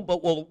you're able,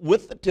 but will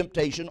with the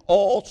temptation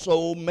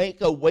also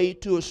make a way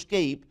to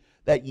escape,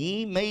 that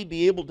ye may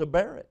be able to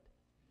bear it.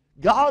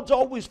 God's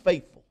always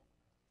faithful.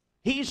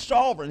 He's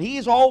sovereign.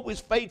 He's always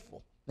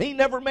faithful. He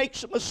never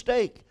makes a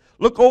mistake.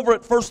 Look over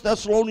at 1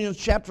 Thessalonians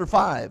chapter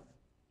 5.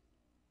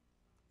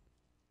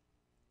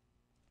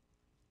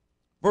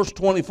 Verse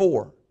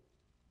 24.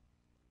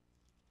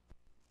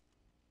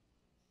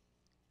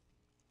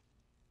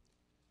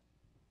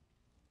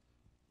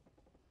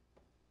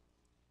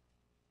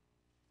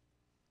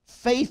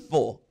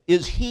 Faithful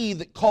is he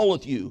that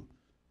calleth you,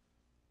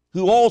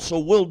 who also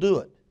will do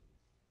it.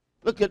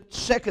 Look at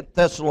 2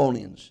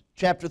 Thessalonians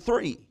chapter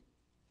 3,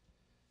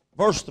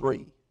 verse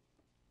 3.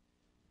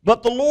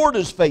 But the Lord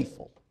is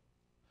faithful,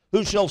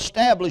 who shall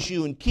establish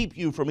you and keep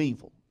you from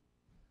evil.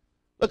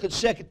 Look at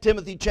 2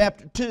 Timothy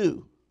chapter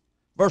 2,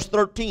 verse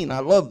 13. I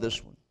love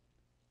this one.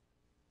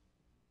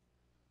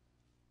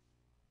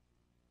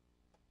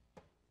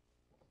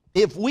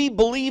 If we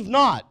believe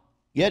not,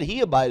 yet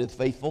he abideth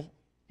faithful.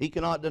 He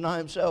cannot deny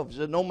himself. He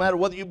said, no matter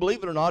whether you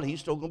believe it or not,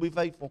 he's still going to be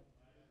faithful.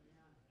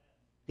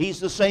 He's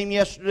the same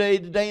yesterday,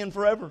 today, and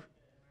forever.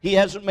 He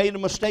hasn't made a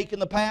mistake in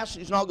the past.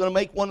 He's not going to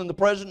make one in the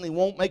present. And he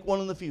won't make one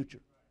in the future.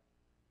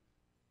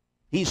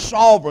 He's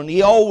sovereign.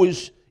 He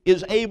always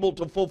is able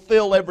to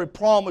fulfill every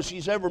promise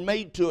he's ever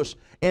made to us.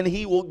 And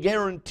he will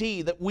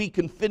guarantee that we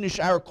can finish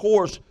our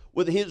course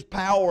with his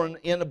power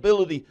and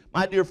ability.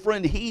 My dear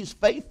friend, he's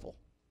faithful.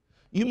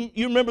 You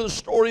remember the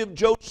story of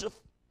Joseph?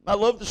 I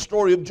love the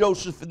story of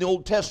Joseph in the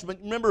Old Testament.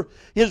 Remember,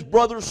 his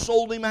brothers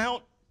sold him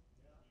out.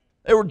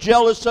 They were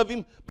jealous of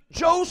him. But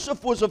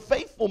Joseph was a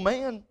faithful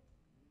man,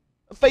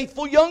 a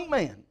faithful young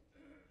man.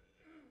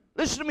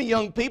 Listen to me,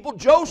 young people.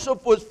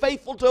 Joseph was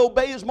faithful to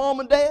obey his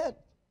mom and dad.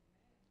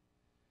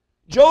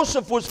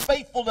 Joseph was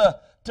faithful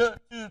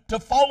to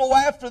follow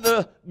after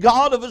the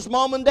God of his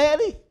mom and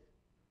daddy.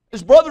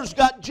 His brothers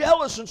got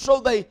jealous, and so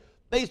they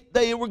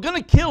were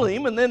going to kill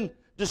him, and then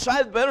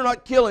decided better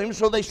not kill him,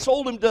 so they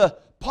sold him to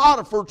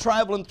Potiphar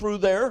traveling through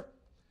there.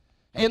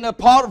 And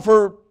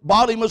Potiphar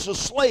bought him as a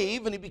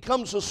slave, and he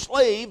becomes a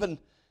slave,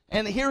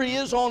 and here he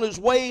is on his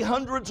way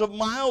hundreds of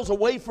miles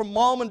away from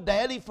mom and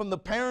daddy, from the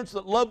parents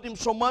that loved him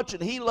so much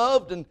and he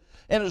loved, and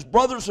his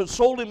brothers had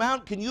sold him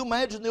out. Can you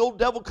imagine the old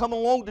devil coming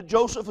along to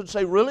Joseph and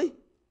say, really?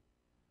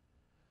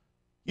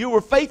 You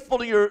were faithful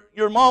to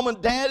your mom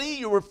and daddy?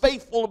 You were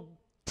faithful to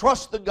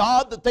trust the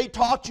God that they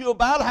taught you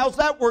about? How's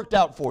that worked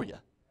out for you?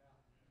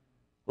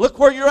 Look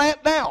where you're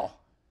at now.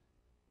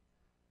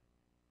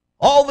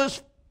 All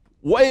this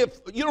way,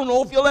 you don't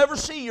know if you'll ever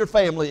see your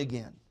family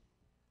again.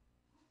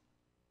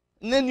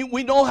 And then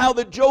we know how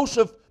that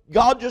Joseph,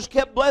 God just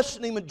kept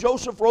blessing him, and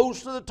Joseph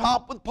rose to the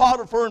top with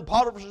Potiphar, and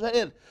Potiphar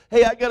said,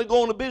 hey, I got to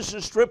go on a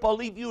business trip. I'll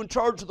leave you in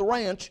charge of the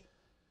ranch.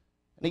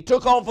 And he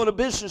took off on a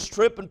business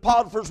trip, and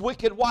Potiphar's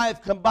wicked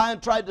wife come by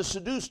and tried to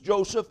seduce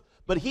Joseph,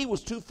 but he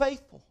was too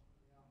faithful.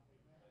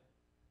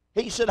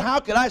 He said, how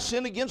could I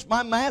sin against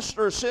my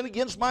master or sin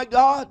against my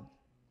God?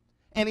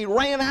 And he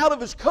ran out of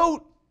his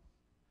coat.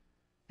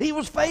 He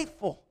was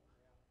faithful.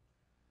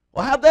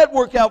 Well, how'd that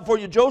work out for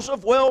you,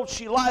 Joseph? Well,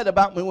 she lied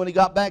about me when he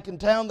got back in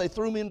town. They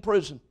threw me in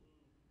prison.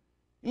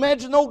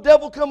 Imagine the old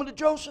devil coming to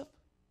Joseph.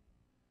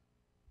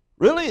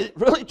 Really?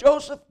 Really,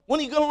 Joseph?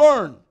 When are you going to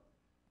learn?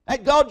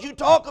 That God you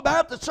talk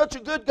about that's such a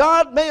good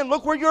God, man,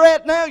 look where you're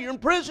at now. You're in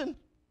prison.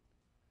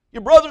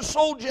 Your brothers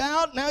sold you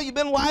out. Now you've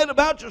been lied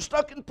about. You're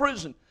stuck in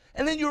prison.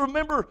 And then you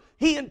remember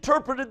he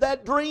interpreted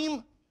that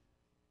dream.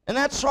 And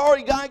that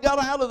sorry guy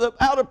got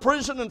out of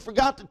prison and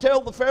forgot to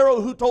tell the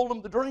Pharaoh who told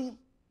him the dream.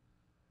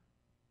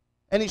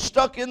 And he's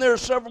stuck in there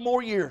several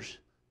more years.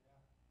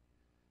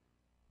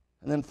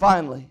 And then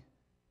finally,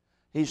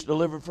 he's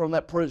delivered from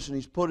that prison.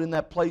 He's put in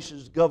that place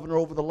as governor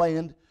over the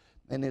land.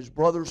 And his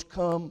brothers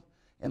come,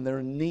 and they're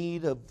in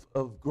need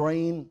of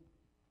grain.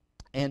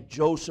 And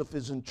Joseph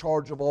is in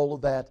charge of all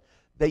of that.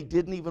 They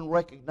didn't even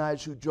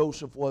recognize who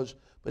Joseph was,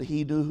 but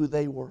he knew who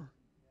they were.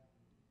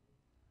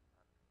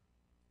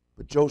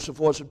 But Joseph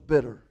wasn't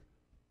bitter.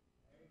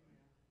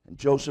 And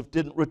Joseph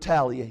didn't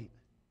retaliate.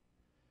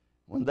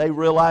 When they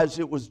realized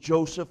it was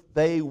Joseph,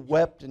 they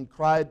wept and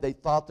cried. They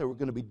thought they were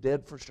going to be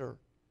dead for sure.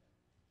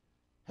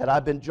 Had I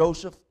been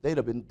Joseph, they'd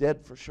have been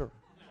dead for sure.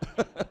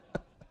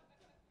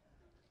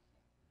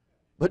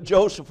 But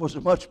Joseph was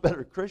a much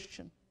better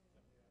Christian.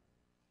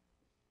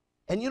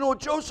 And you know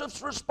what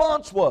Joseph's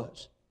response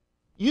was?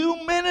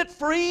 You meant it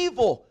for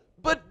evil,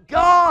 But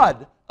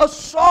God, a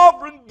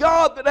sovereign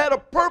God that had a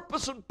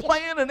purpose and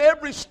plan in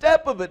every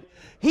step of it,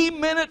 He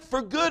meant it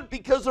for good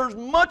because there's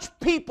much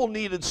people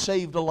needed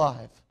saved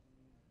alive.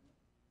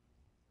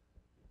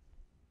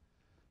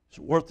 Is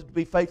it worth it to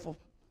be faithful?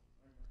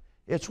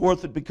 It's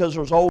worth it because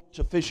there's always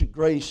sufficient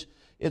grace.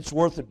 It's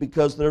worth it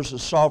because there's a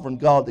sovereign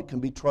God that can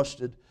be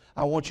trusted.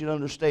 I want you to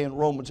understand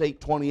Romans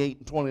 8:28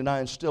 and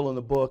 29 still in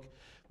the book.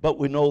 But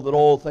we know that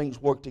all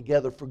things work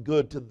together for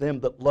good to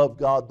them that love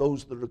God,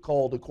 those that are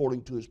called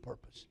according to His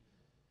purpose.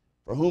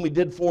 For whom He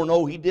did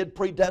foreknow, He did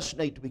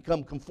predestinate to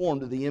become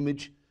conformed to the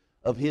image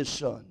of His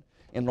Son.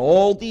 And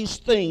all these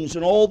things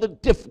and all the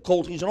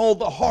difficulties and all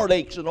the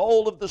heartaches and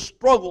all of the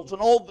struggles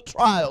and all the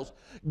trials,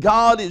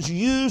 God is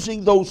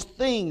using those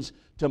things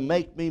to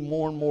make me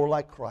more and more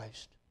like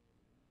Christ.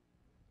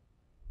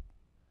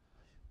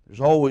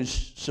 There's always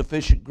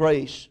sufficient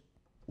grace.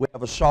 We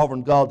have a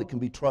sovereign God that can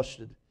be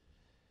trusted.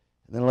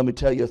 And then let me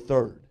tell you a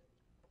third.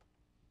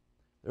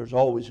 There's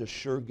always a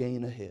sure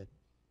gain ahead.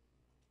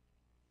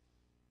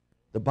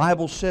 The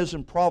Bible says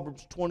in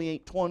Proverbs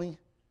 28:20,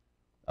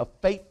 a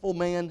faithful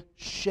man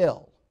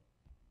shall,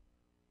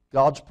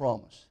 God's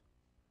promise,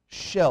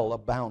 shall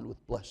abound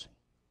with blessing.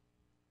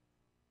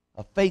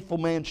 A faithful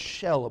man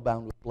shall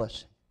abound with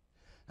blessing.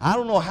 I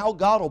don't know how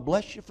God will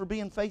bless you for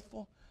being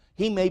faithful.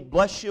 He may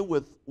bless you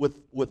with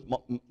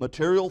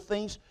material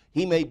things.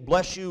 He may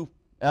bless you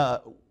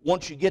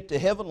once you get to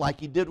heaven, like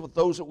He did with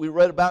those that we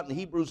read about in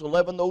Hebrews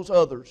 11, those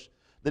others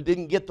that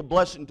didn't get the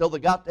blessing until they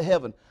got to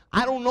heaven.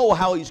 I don't know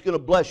how He's going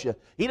to bless you.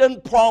 He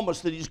doesn't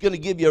promise that He's going to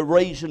give you a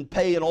raise in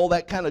pay and all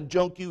that kind of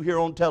junk you hear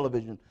on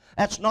television.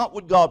 That's not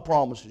what God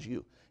promises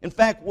you. In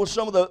fact,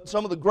 some of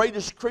the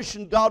greatest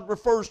Christian God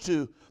refers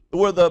to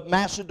were the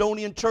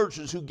Macedonian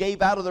churches who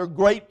gave out of their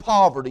great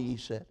poverty, He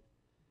said.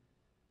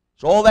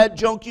 So all that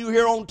junk you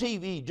hear on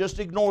TV, just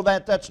ignore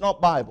that. That's not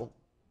Bible.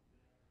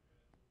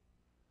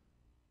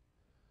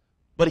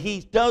 But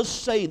He does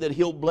say that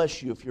He'll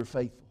bless you if you're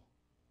faithful.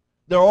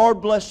 There are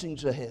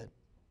blessings ahead.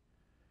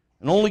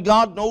 And only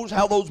God knows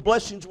how those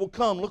blessings will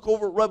come. Look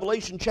over at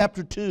Revelation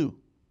chapter 2.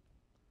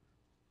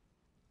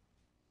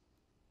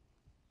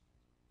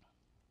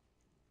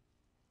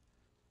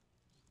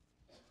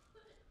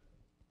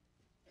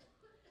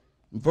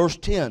 Verse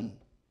 10.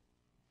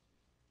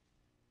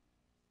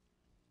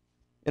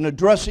 In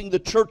addressing the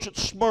church at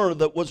Smyrna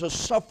that was a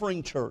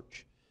suffering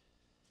church.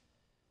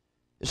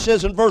 It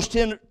says in verse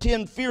 10,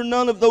 fear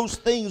none of those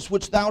things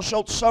which thou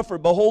shalt suffer.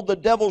 Behold, the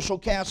devil shall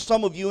cast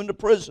some of you into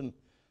prison,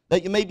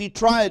 that you may be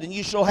tried, and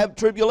ye shall have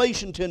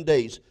tribulation 10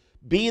 days.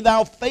 Be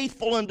thou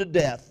faithful unto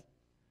death,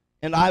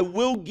 and I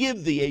will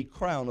give thee a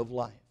crown of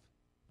life.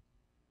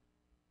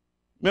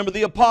 Remember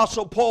the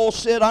Apostle Paul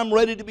said, I'm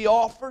ready to be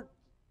offered.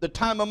 The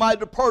time of my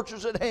departure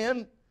is at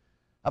hand.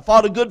 I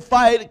fought a good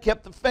fight, I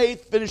kept the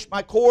faith, finished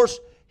my course.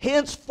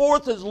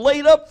 Henceforth is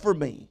laid up for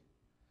me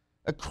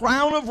a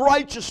crown of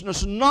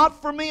righteousness,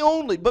 not for me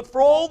only, but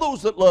for all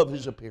those that love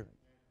His appearing.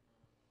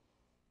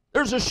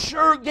 There's a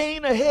sure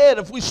gain ahead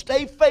if we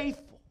stay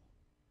faithful.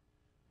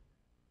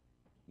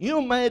 You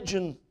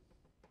imagine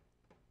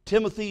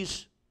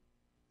Timothy's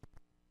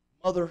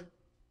mother.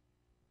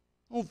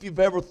 I don't know if you've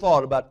ever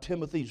thought about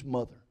Timothy's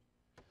mother.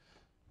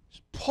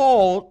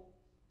 Paul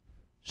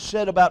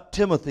said about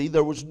Timothy,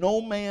 there was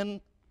no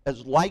man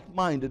as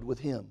like-minded with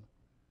him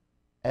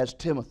as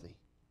Timothy.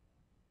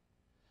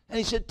 And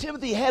he said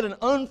Timothy had an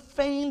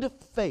unfeigned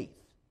faith,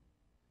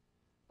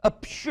 a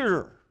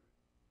pure,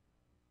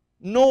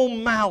 no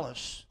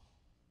malice,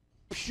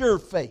 pure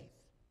faith.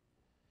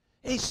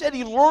 And he said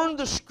he learned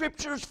the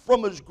Scriptures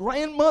from his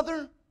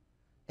grandmother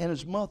and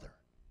his mother.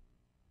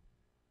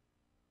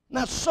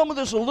 Now, some of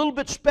this is a little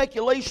bit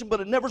speculation, but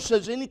it never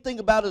says anything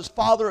about his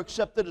father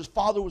except that his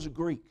father was a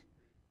Greek.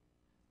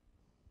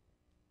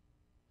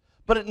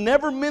 But it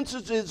never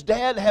mentions his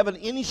dad having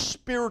any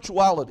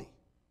spirituality.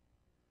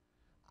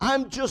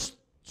 I'm just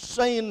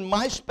saying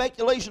my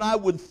speculation. I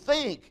would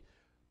think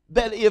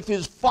that if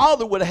his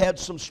father would have had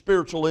some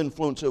spiritual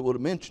influence, it would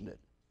have mentioned it,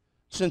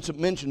 since it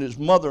mentioned his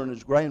mother and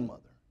his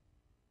grandmother.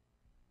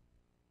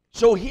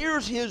 So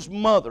here's his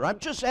mother. I'm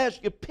just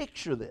asking you to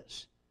picture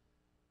this.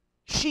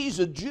 She's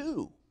a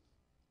Jew.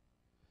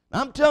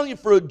 I'm telling you,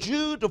 for a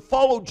Jew to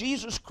follow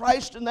Jesus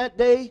Christ in that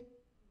day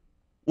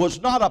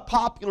was not a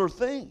popular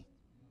thing.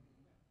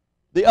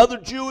 The other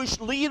Jewish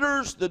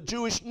leaders, the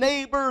Jewish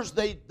neighbors,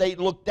 they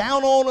looked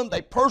down on them,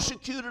 they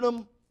persecuted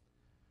them,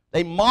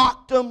 they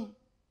mocked them.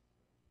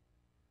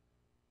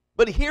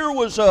 But here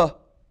was a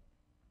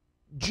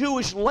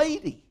Jewish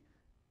lady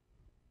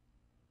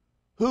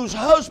whose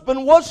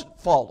husband wasn't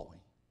following,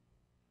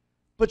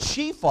 but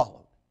she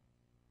followed.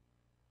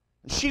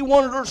 And she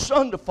wanted her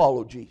son to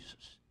follow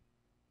Jesus.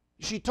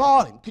 She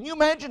taught him. Can you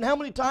imagine how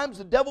many times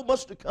the devil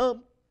must have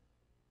come?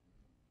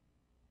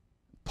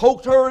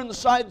 Poked her in the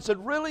side and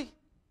said, really?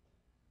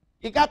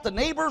 You got the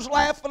neighbors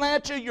laughing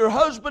at you. Your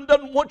husband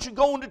doesn't want you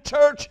going to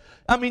church.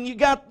 I mean, you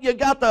got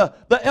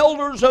the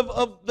elders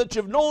of that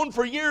you've known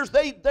for years.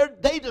 They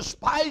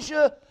despise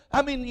you.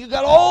 I mean, you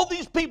got all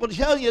these people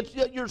telling you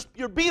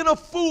you're being a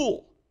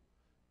fool.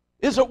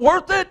 Is it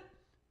worth it?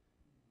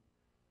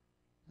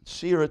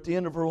 See her at the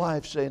end of her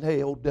life saying,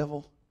 "Hey, old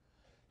devil,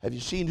 have you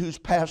seen who's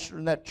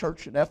pastoring that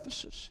church in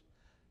Ephesus?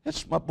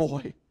 It's my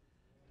boy.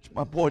 It's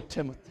my boy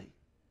Timothy."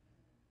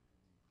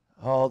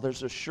 Oh,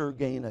 there's a sure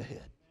gain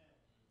ahead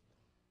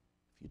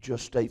if you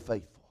just stay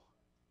faithful.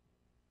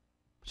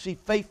 See,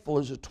 faithful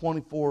is a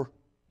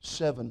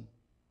 24/7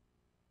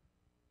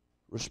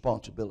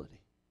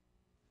 responsibility.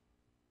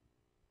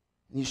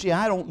 And you see,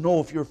 I don't know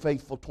if you're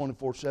faithful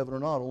 24/7 or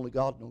not. Only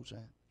God knows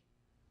that.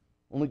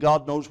 Only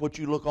God knows what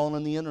you look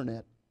on the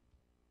internet.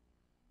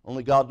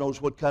 Only God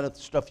knows what kind of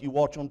stuff you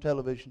watch on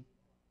television.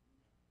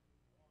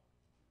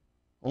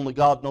 Only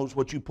God knows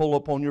what you pull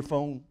up on your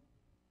phone.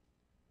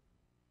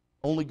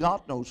 Only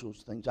God knows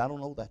those things. I don't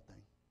know that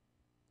thing.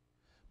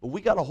 But we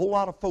got a whole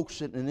lot of folks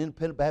sitting in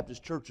independent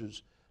Baptist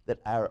churches that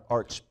are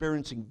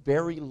experiencing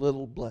very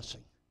little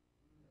blessing.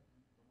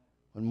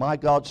 When my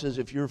God says,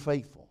 if you're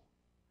faithful,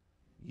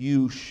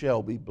 you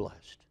shall be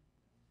blessed.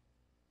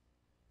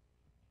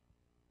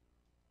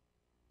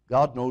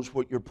 God knows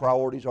what your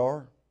priorities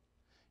are.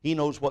 He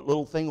knows what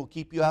little thing will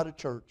keep you out of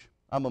church.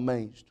 I'm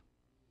amazed.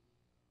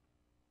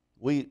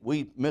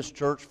 We miss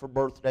church for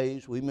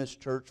birthdays. We miss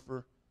church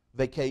for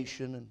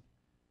vacation. And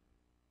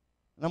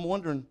I'm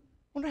wondering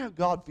how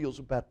God feels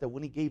about that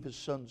when He gave His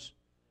Son's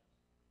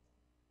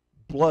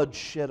blood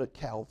shed at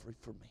Calvary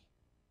for me.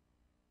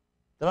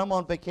 That I'm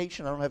on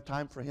vacation, I don't have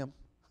time for Him.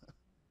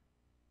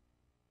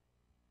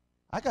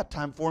 I got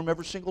time for Him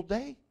every single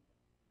day.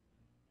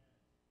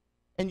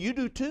 And you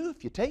do too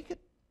if you take it.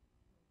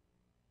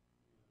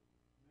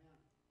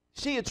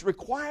 See, it's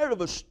required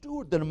of a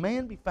steward that a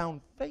man be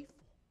found faithful.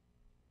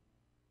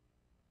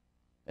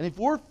 And if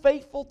we're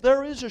faithful,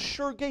 there is a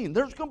sure gain.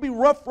 There's going to be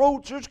rough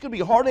roads. There's going to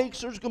be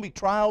heartaches. There's going to be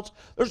trials.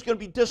 There's going to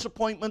be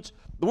disappointments.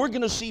 We're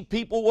going to see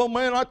people, well,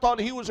 man, I thought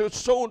he was a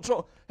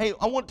so-and-so. Hey,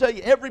 I want to tell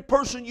you, every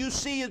person you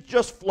see is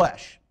just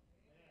flesh.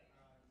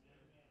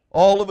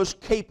 All of us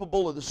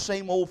capable of the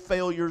same old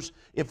failures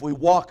if we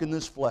walk in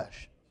this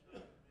flesh.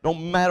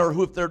 Don't matter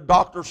who, if they're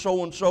Dr.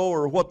 so-and-so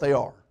or what they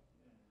are.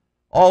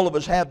 All of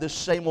us have this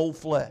same old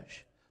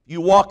flesh.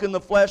 You walk in the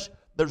flesh,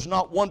 there's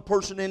not one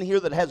person in here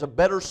that has a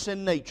better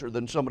sin nature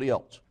than somebody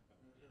else.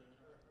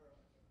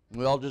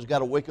 We all just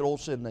got a wicked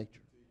old sin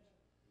nature.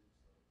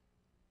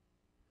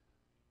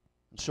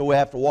 And so we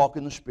have to walk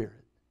in the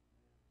Spirit.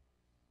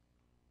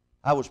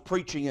 I was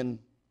preaching in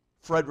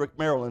Frederick,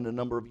 Maryland a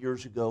number of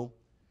years ago.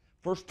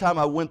 First time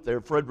I went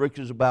there, Frederick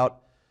is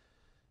about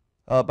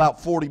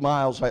 40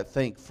 miles, I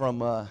think,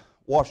 from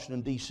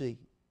Washington, D.C.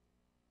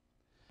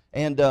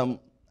 And I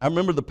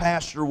remember the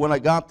pastor when I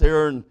got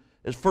there, and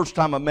it's the first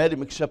time I met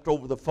him except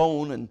over the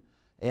phone,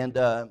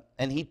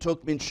 and he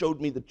took me and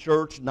showed me the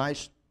church,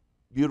 nice,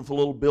 beautiful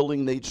little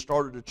building. They'd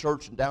started a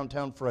church in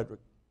downtown Frederick.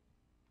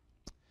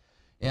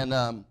 And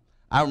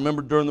I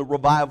remember during the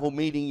revival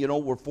meeting, you know,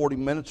 we're 40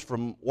 minutes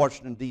from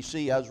Washington,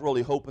 D.C. I was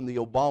really hoping the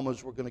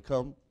Obamas were going to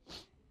come.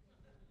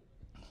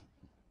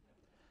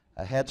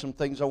 I had some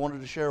things I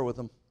wanted to share with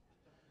them.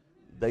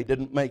 They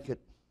didn't make it.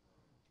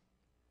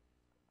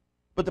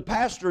 But the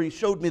pastor, he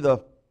showed me the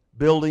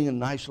building, a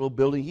nice little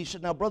building. He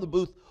said, now, Brother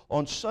Booth,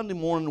 on Sunday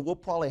morning, we'll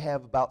probably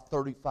have about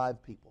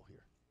 35 people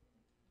here.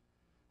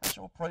 I said,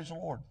 well, praise the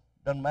Lord.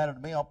 Doesn't matter to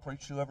me. I'll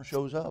preach to whoever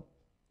shows up.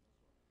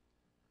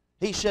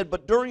 He said,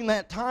 but during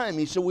that time,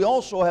 he said, we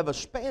also have a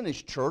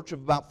Spanish church of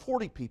about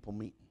 40 people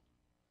meeting.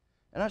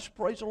 And I said,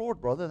 praise the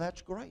Lord, brother.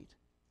 That's great.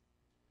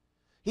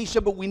 He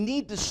said, but we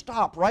need to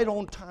stop right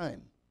on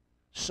time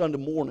Sunday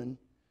morning,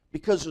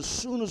 because as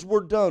soon as we're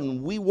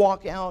done, we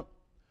walk out,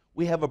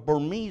 we have a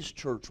Burmese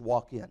church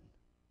walk in. And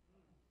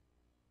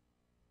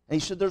he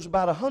said, there's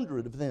about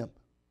 100 of them.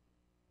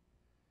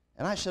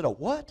 And I said, a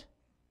what?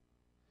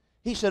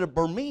 He said, a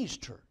Burmese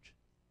church.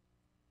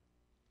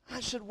 I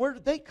said, where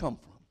did they come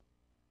from?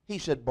 He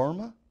said,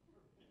 Burma.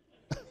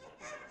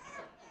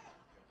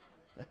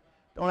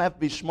 Don't have to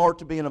be smart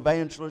to be an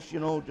evangelist, you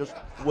know, just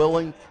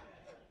willing.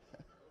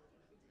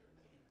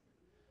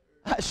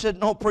 I said,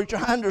 no, preacher,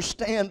 I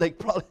understand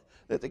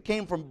that they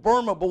came from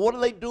Burma, but what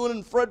are they doing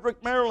in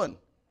Frederick, Maryland?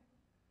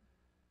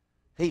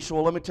 He said,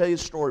 well, let me tell you a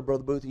story,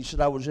 Brother Booth. He said,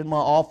 I was in my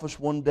office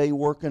one day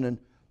working,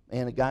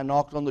 and a guy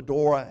knocked on the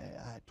door.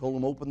 I told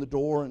him open the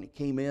door, and he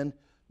came in,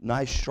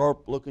 nice,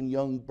 sharp-looking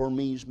young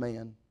Burmese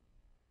man.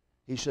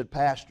 He said,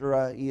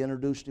 Pastor, he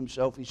introduced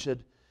himself. He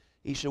said,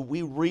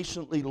 we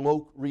recently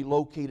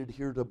relocated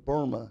here to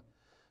Burma,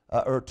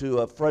 or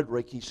to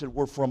Frederick. He said,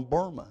 we're from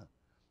Burma.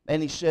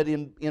 And he said,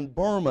 in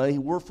Burma,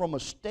 we're from a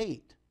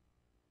state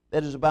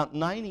that is about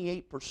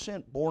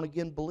 98%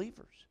 born-again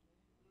believers.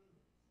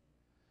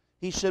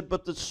 He said,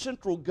 but the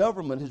central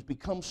government has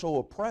become so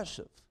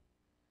oppressive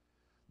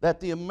that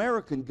the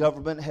American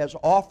government has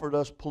offered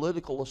us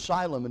political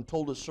asylum and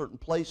told us certain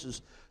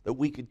places that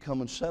we could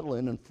come and settle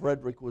in, and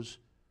Frederick was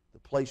the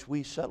place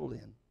we settled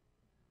in.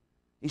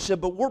 He said,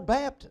 but we're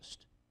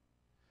Baptist.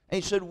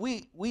 And he said,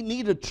 we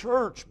need a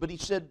church, but he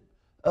said,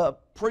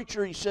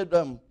 preacher, he said,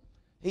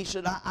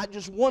 I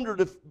just wondered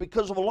if,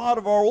 because of a lot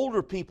of our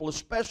older people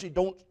especially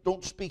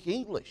don't speak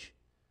English,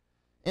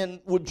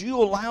 and would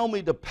you allow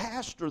me to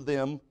pastor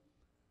them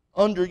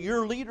under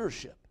your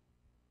leadership?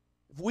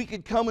 if we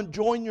could come and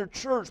join your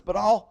church, but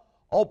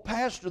I'll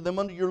pastor them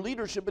under your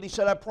leadership. But he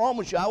said, I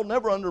promise you, I'll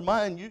never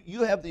undermine you.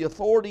 You have the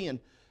authority, and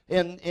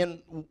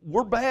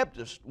we're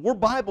Baptists. We're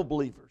Bible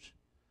believers.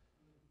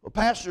 The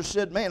pastor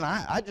said, man,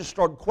 I just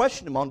started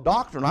questioning him on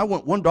doctrine. I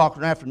went one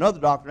doctrine after another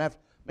doctrine after.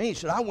 Man, he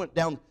said, I went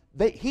down.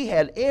 He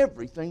had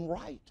everything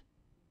right.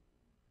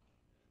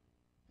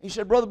 He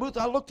said, Brother Booth,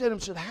 I looked at him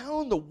and said, how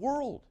in the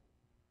world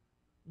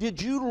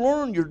did you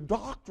learn your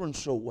doctrine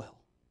so well?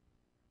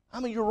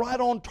 I mean, you're right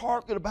on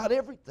target about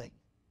everything.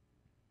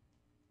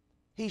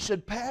 He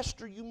said,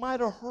 Pastor, you might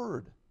have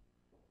heard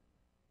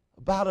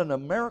about an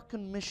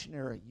American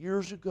missionary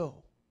years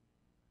ago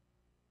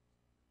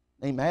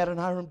named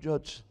Adoniram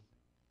Judson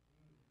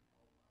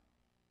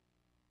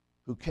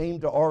who came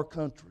to our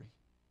country.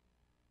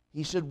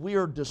 He said, we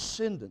are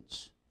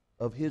descendants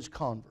of his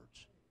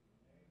converts.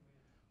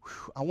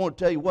 Whew, I want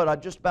to tell you what, I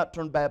just about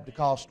turned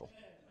Baptist-costal.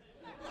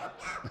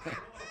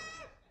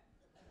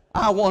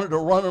 I wanted to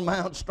run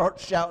around and start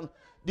shouting.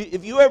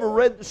 If you ever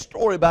read the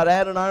story about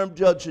Adoniram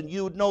Judson,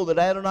 you would know that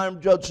Adoniram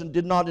Judson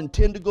did not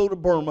intend to go to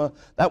Burma.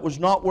 That was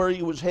not where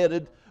he was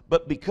headed.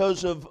 But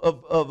because of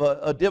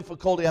a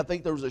difficulty, I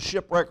think there was a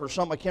shipwreck or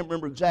something. I can't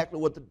remember exactly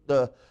what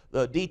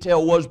the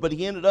detail was, but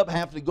he ended up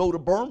having to go to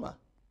Burma.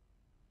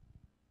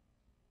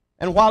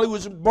 And while he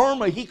was in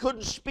Burma, he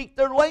couldn't speak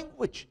their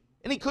language,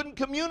 and he couldn't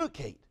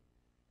communicate.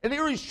 And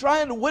here he's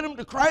trying to win them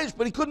to Christ,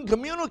 but he couldn't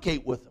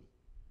communicate with them.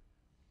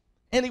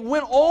 And he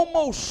went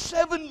almost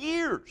 7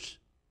 years,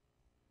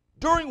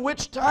 during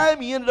which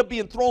time he ended up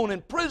being thrown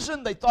in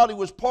prison. They thought he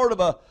was part of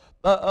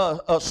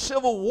a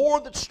civil war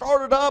that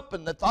started up,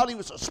 and they thought he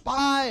was a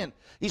spy, and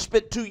he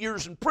spent 2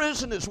 years in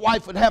prison. His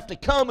wife would have to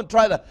come and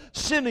try to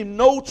send him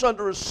notes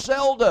under his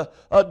cell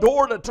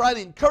door to try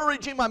to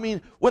encourage him. I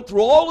mean, went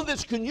through all of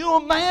this. Can you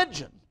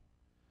imagine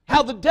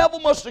how the devil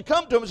must have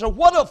come to him and said,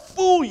 what a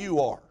fool you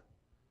are.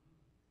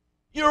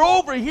 You're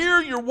over here,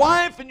 your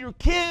wife and your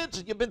kids,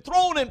 and you've been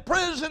thrown in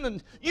prison,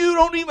 and you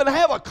don't even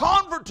have a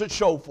convert to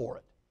show for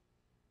it.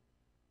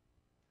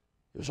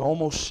 It was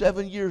almost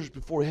 7 years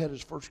before he had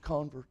his first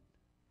convert.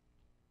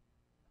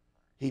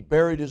 He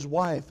buried his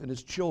wife and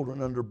his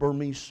children under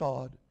Burmese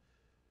sod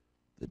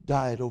that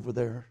died over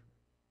there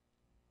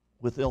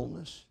with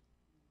illness.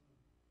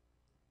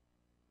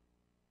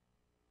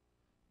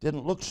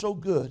 Didn't look so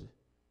good,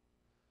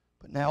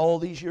 but now all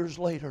these years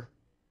later,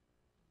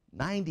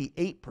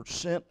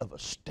 98% of a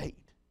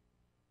state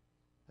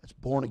that's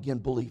born-again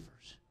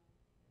believers.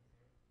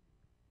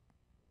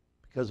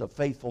 Because a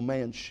faithful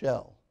man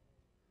shall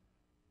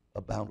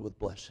abound with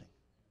blessing.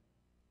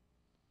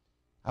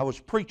 I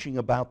was preaching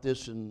about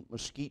this in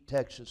Mesquite,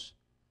 Texas,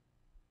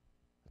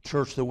 a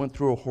church that went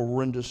through a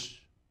horrendous,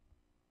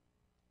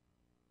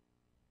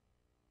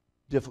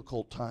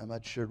 difficult time.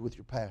 I'd shared with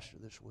your pastor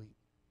this week.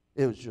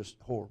 It was just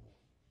horrible.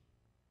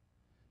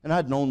 And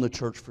I'd known the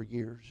church for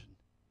years.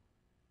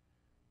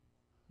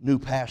 New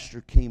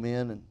pastor came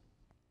in and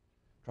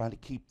trying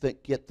to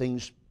get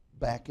things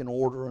back in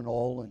order and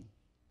all. And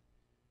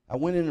I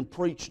went in and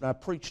preached, and I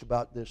preached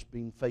about this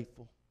being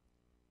faithful,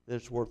 that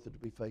it's worth it to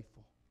be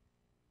faithful.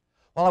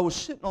 While I was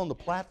sitting on the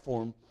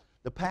platform,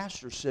 the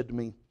pastor said to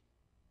me,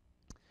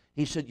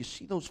 he said, you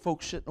see those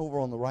folks sitting over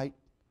on the right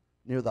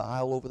near the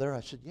aisle over there?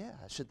 I said, yeah.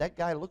 I said, that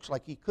guy looks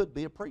like he could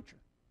be a preacher.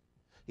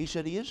 He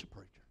said, he is a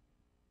preacher.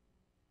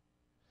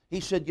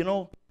 He said, you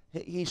know,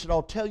 he said,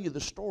 I'll tell you the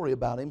story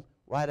about him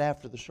right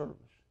after the service.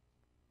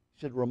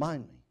 He said,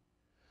 remind me.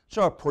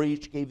 So I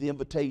preached, gave the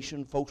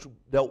invitation, folks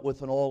dealt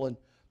with and all, and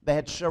they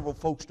had several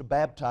folks to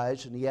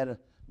baptize, and he had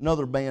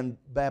another man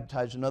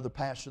baptize another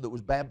pastor that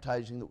was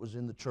baptizing that was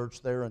in the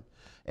church there,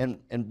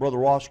 and Brother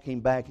Ross came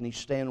back, and he's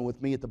standing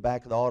with me at the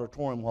back of the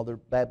auditorium while their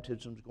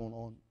baptism's going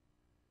on.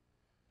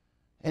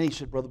 And he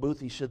said, Brother Booth,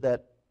 he said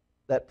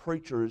that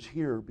preacher is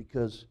here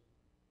because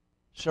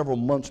several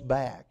months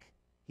back,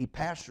 he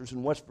pastors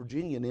in West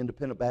Virginia in the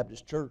Independent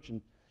Baptist Church,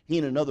 and he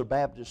and another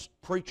Baptist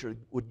preacher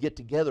would get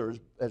together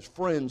as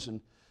friends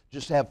and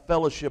just have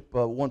fellowship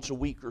once a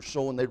week or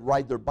so, and they'd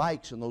ride their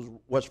bikes in those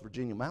West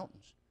Virginia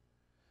mountains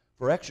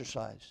for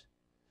exercise.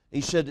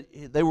 He said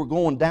they were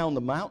going down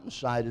the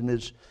mountainside, and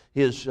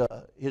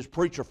his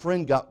preacher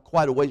friend got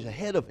quite a ways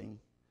ahead of him.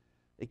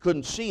 They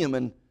couldn't see him,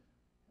 and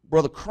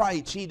Brother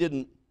Kreitz, he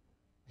didn't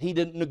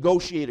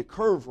negotiate a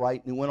curve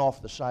right, and he went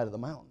off the side of the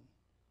mountain.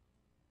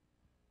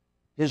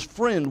 His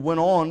friend went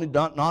on,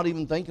 not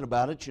even thinking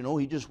about it, you know,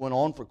 he just went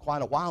on for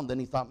quite a while, and then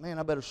he thought, man,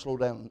 I better slow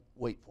down and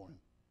wait for him.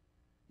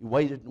 He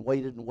waited and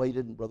waited and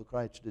waited, and Brother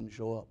Kreitz didn't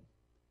show up.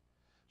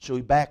 So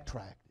he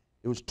backtracked.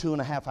 It was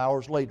 2.5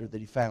 hours later that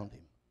he found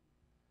him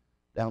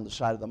down the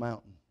side of the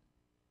mountain.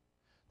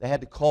 They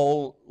had to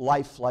call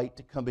Life Flight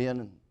to come in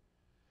and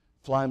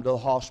fly him to the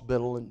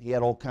hospital, and he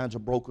had all kinds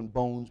of broken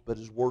bones, but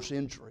his worst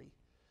injury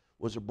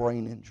was a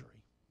brain injury.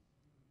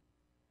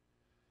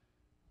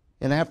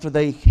 And after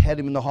they had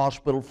him in the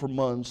hospital for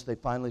months, they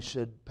finally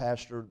said,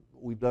 Pastor,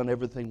 we've done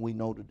everything we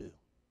know to do.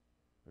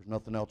 There's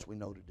nothing else we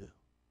know to do.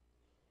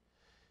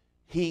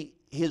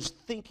 His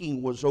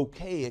thinking was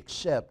okay,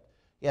 except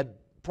he had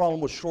a problem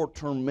with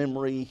short-term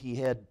memory. He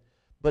had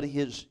but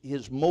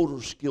his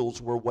motor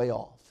skills were way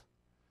off.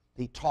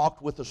 He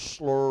talked with a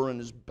slur,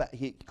 and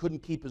he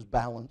couldn't keep his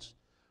balance.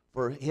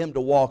 For him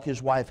to walk,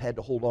 his wife had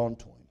to hold on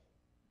to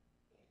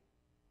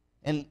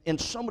him. And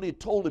somebody had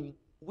told him,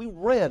 we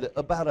read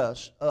about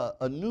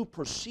a new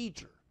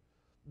procedure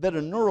that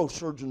a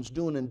neurosurgeon's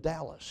doing in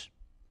Dallas,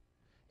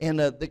 and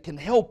that can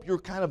help your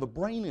kind of a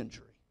brain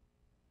injury.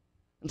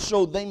 And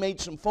so they made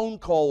some phone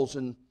calls,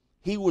 and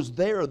he was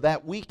there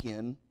that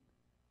weekend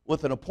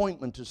with an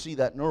appointment to see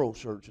that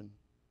neurosurgeon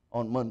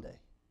on Monday.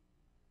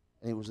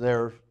 And he was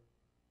there,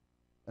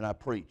 and I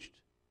preached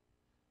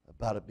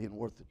about it being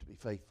worth it to be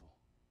faithful.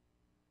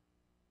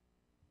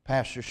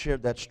 Pastor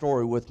shared that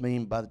story with me,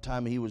 and by the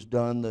time he was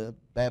done, the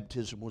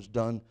baptism was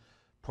done,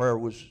 prayer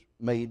was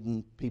made,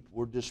 and people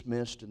were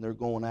dismissed, and they're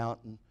going out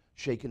and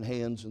shaking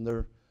hands, and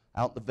they're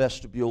out in the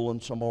vestibule,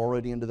 and some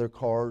already into their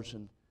cars,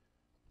 and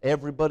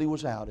everybody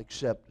was out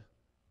except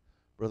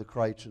Brother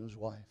Kreitz and his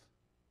wife.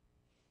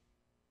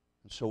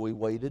 And so we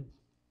waited,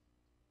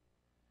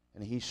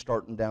 and he's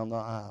starting down the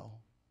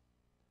aisle.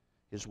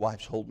 His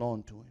wife's holding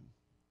on to him,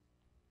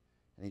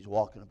 and he's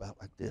walking about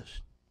like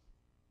this.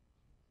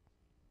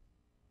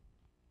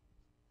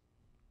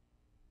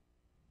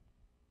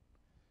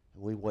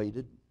 And we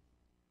waited,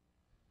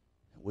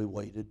 and we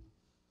waited,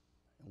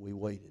 and we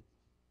waited,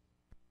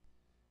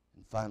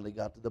 and finally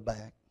got to the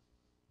back.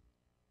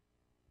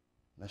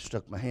 And I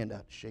stuck my hand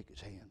out to shake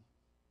his hand.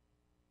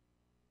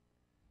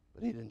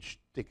 But he didn't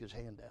stick his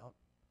hand out.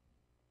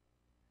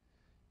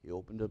 He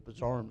opened up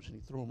his arms and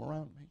he threw them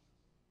around me.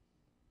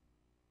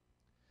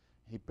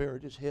 He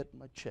buried his head in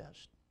my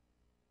chest.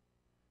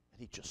 And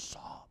he just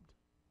sobbed.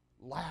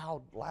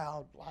 Loud,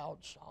 loud, loud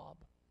sob.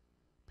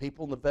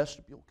 People in the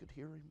vestibule could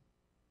hear him.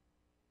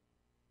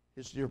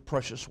 His dear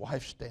precious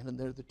wife standing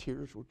there, the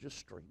tears were just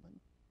streaming.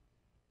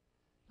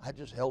 I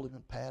just held him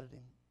and patted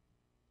him.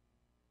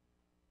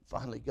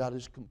 Finally got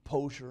his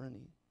composure, and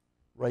he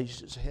raised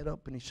his head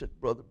up and he said,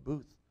 Brother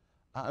Booth,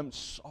 I'm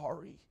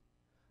sorry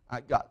I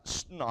got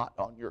snot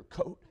on your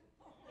coat.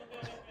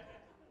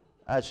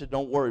 I said,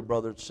 don't worry,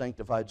 brother, it's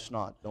sanctified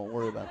snot. Don't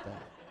worry about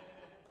that.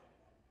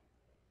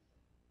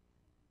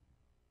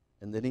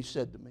 And then he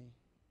said to me,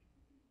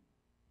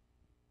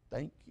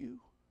 thank you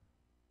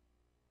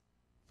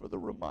for the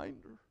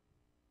reminder.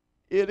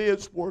 It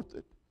is worth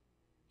it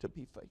to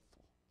be faithful.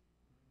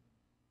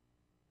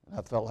 And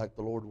I felt like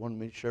the Lord wanted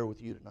me to share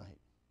with you tonight.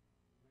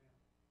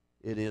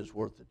 It is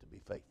worth it to be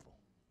faithful.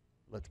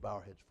 Let's bow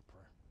our heads for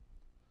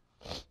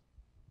prayer.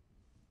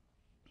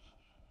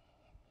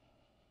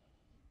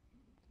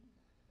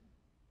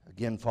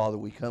 Again, Father,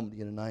 we come to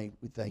you tonight.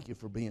 We thank you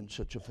for being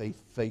such a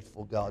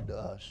faithful God to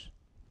us.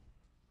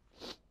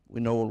 We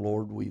know,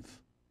 Lord, we've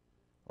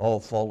all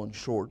fallen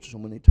short so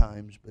many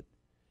times, but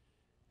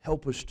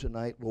help us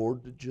tonight,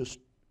 Lord, to just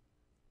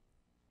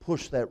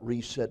push that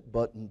reset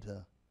button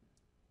to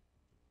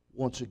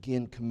once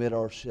again commit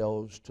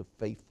ourselves to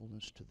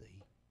faithfulness to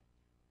Thee.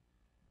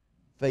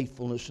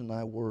 Faithfulness in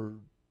Thy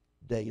Word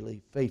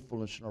daily,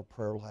 faithfulness in our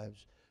prayer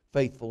lives,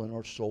 faithful in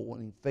our soul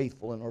winning,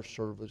 faithful in our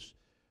service,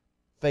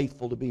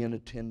 faithful to be in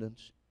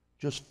attendance,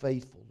 just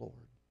faithful, Lord.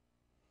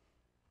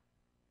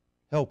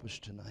 Help us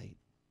tonight.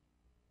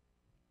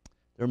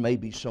 There may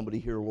be somebody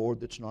here,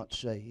 Lord, that's not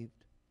saved.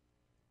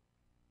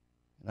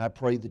 And I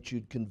pray that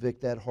you'd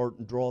convict that heart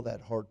and draw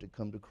that heart to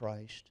come to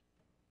Christ.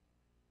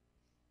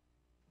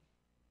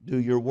 Do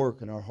your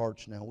work in our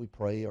hearts now, we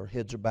pray. Our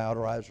heads are bowed,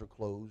 our eyes are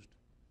closed.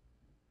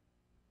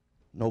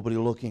 Nobody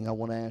looking. I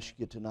want to ask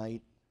you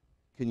tonight,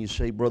 can you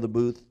say, Brother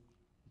Booth,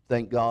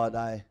 thank God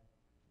I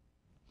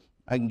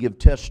can give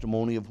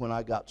testimony of when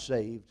I got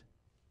saved.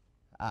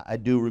 I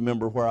do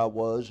remember where I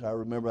was. I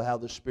remember how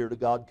the Spirit of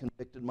God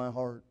convicted my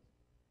heart.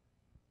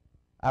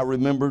 I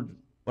remembered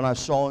when I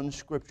saw in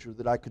Scripture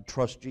that I could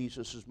trust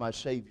Jesus as my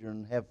Savior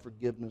and have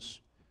forgiveness.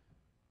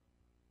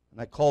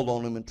 And I called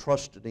on Him and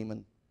trusted Him,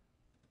 and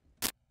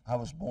I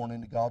was born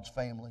into God's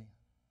family.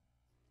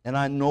 And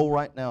I know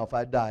right now if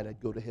I died, I'd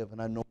go to heaven.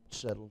 I know it's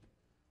settled.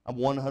 I'm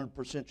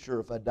 100% sure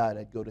if I died,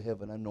 I'd go to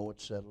heaven. I know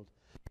it's settled.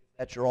 If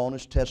that's your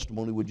honest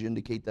testimony, would you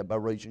indicate that by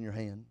raising your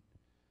hand?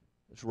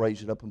 Let's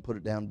raise it up and put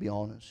it down and be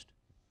honest.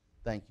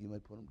 Thank you. You may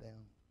put them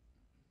down.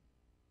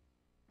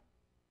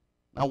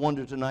 I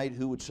wonder tonight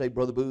who would say,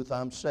 Brother Booth,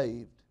 I'm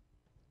saved.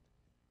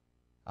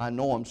 I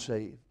know I'm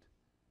saved.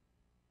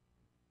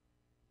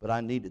 But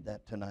I needed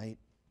that tonight.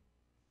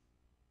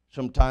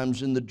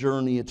 Sometimes in the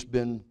journey it's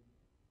been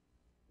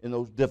in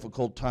those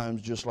difficult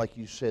times, just like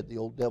you said, the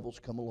old devil's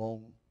come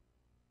along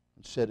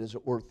and said, is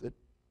it worth it?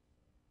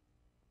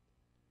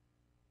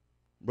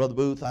 Brother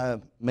Booth,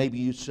 maybe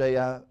you say,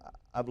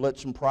 I've let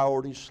some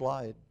priorities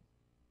slide.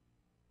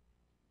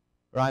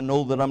 Or I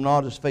know that I'm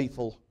not as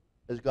faithful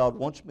as God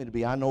wants me to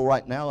be. I know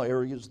right now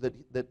areas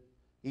that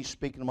He's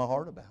speaking to my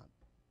heart about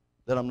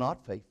that I'm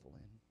not faithful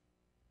in.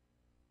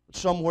 But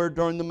somewhere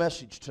during the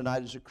message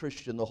tonight as a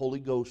Christian, the Holy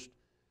Ghost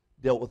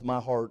dealt with my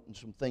heart and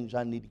some things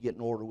I need to get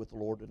in order with the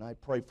Lord tonight.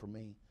 Pray for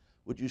me.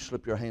 Would you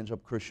slip your hands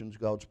up, Christians?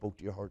 God spoke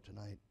to your heart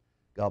tonight.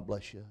 God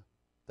bless you.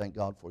 Thank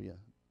God for you.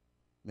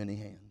 Many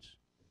hands.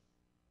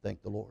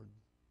 Thank the Lord.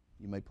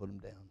 you may put them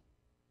down.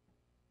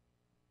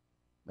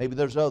 Maybe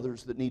there's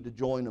others that need to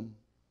join them.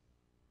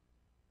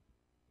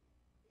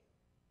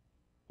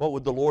 What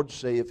would the Lord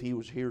say if He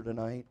was here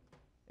tonight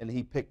and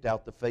He picked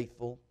out the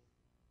faithful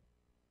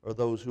or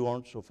those who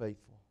aren't so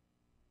faithful?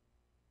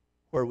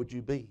 Where would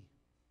you be?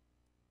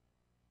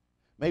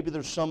 Maybe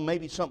there's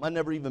something I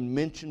never even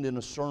mentioned in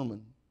a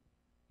sermon,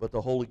 but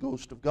the Holy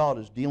Ghost of God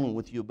is dealing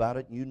with you about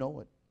it, and you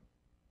know it.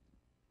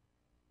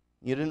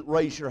 You didn't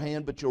raise your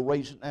hand, but you'll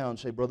raise it now and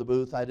say, Brother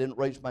Booth, I didn't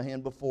raise my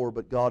hand before,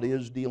 but God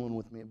is dealing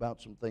with me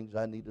about some things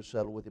I need to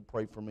settle with you.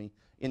 Pray for me.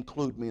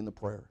 Include me in the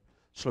prayer.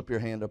 Slip your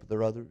hand up. Are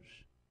there others?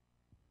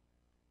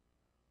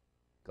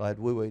 Glad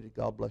we waited.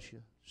 God bless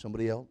you.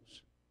 Somebody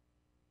else?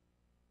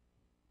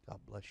 God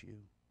bless you.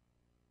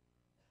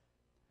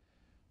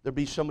 There'd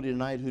be somebody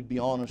tonight who'd be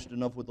honest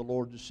enough with the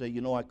Lord to say,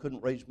 you know, I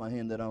couldn't raise my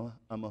hand that I'm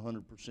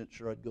 100%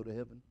 sure I'd go to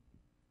heaven.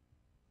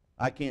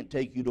 I can't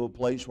take you to a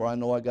place where I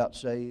know I got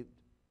saved.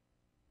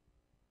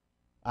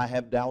 I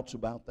have doubts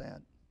about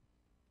that.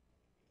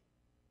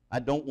 I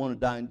don't want to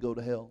die and go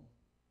to hell.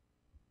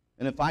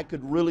 And if I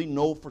could really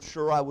know for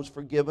sure I was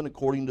forgiven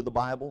according to the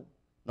Bible,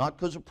 not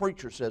because a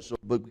preacher says so,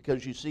 but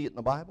because you see it in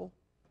the Bible,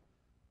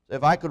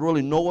 if I could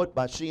really know it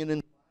by seeing in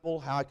the Bible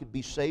how I could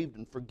be saved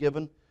and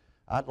forgiven,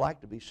 I'd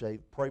like to be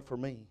saved. Pray for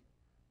me.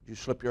 Would you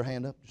slip your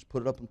hand up? Just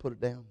put it up and put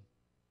it down.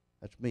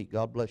 That's me.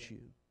 God bless you.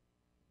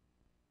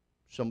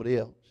 Somebody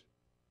else.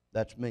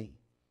 That's me.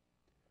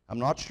 I'm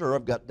not sure.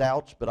 I've got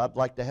doubts, but I'd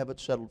like to have it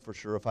settled for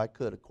sure if I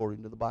could.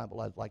 According to the Bible,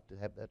 I'd like to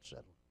have that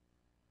settled.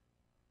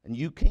 And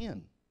you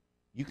can.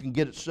 You can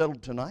get it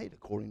settled tonight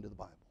according to the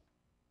Bible.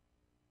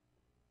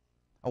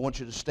 I want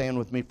you to stand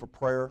with me for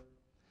prayer.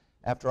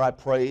 After I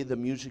pray, the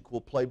music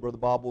will play. Brother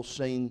Bob will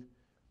sing.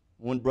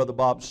 When Brother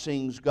Bob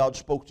sings, God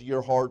spoke to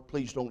your heart,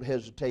 please don't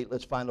hesitate.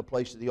 Let's find a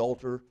place at the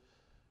altar.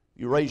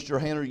 You raised your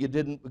hand or you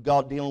didn't, but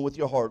God dealing with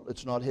your heart,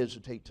 let's not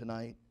hesitate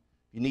tonight.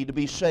 You need to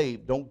be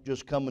saved. Don't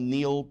just come and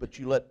kneel, but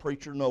you let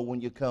preacher know when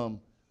you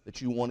come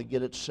that you want to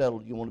get it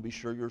settled. You want to be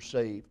sure you're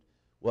saved.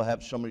 We'll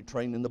have somebody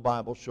trained in the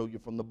Bible show you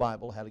from the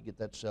Bible how to get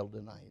that settled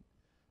tonight.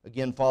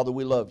 Again, Father,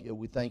 we love you.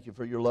 We thank you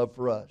for your love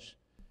for us.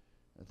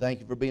 And thank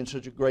you for being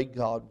such a great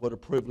God. What a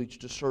privilege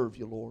to serve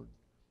you, Lord.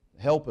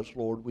 Help us,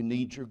 Lord. We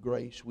need your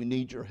grace. We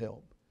need your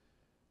help.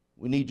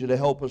 We need you to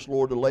help us,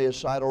 Lord, to lay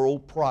aside our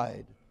old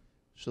pride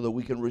so that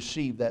we can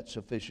receive that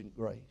sufficient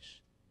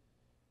grace.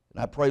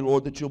 And I pray,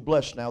 Lord, that you'll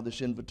bless now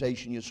this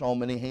invitation. You saw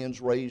many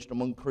hands raised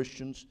among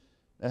Christians.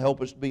 Now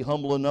help us to be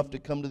humble enough to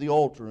come to the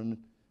altar and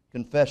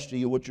confess to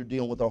you what you're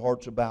dealing with our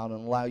hearts about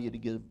and allow you to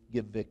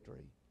give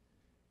victory.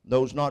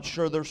 Those not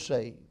sure they're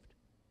saved,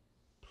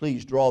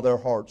 please draw their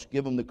hearts.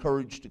 Give them the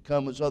courage to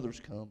come as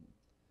others come.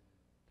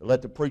 To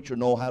let the preacher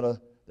know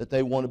that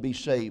they want to be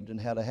saved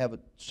and how to have it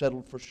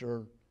settled for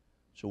sure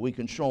so we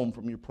can show them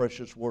from your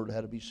precious word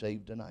how to be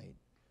saved tonight.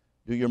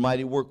 Do your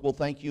mighty work. We'll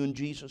thank you in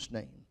Jesus'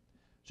 name.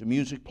 As the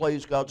music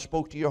plays, God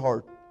spoke to your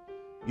heart.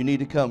 You need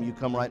to come. You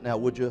come right now,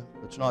 would you?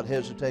 Let's not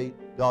hesitate.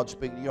 God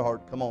speaking to your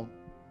heart. Come on.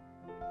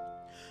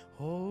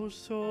 Oh,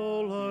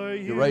 soul, are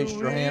you raised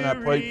your hand. I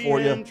prayed for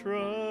you.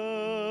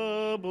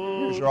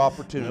 Here's your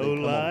opportunity. No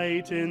Come on.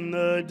 light in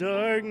the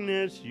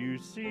darkness you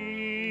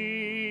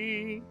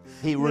see.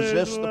 He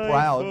resists the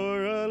proud,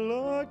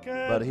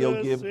 but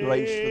he'll give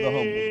grace to the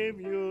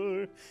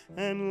humble.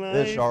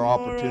 This is our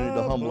opportunity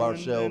to humble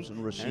ourselves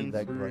and receive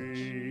that grace.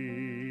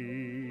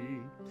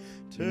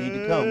 You need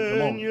to come.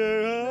 Come on.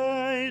 Your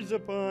eyes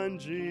upon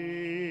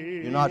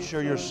Jesus. You're not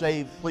sure you're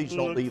saved, please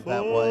don't leave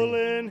that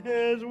way. In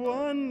his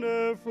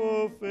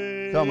wonderful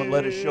face. Come and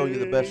let us show you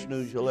the best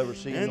news you'll ever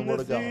see in the Word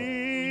of God.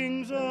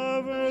 Things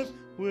of earth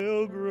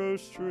will grow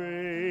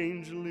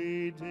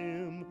strangely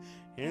dim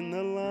in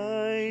the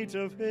light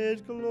of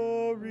his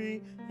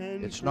glory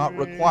and it's not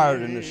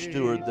required in the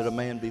steward that a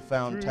man be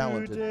found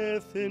talented,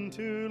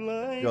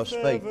 just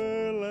faithful.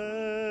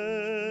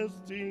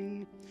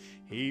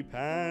 He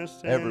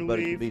passed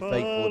everybody can be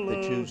faithful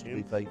if they choose to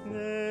be faithful.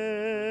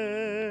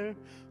 There.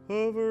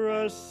 Over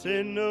us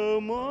sin no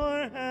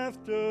more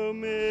hath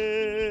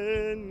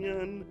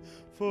dominion,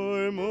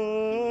 for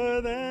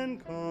more than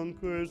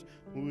conquerors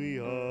we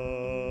are.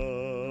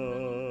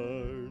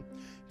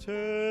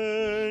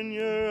 Turn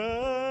your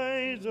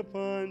eyes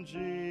upon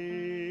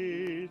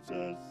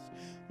Jesus,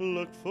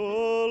 look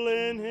full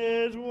in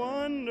his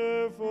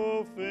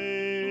wonderful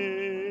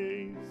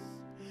face,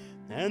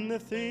 and the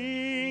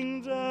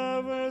things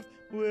of earth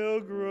will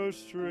grow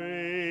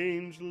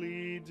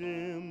strangely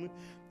dim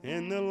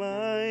in the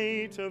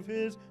light of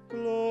his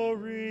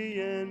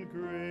glory and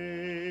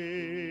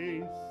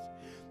grace.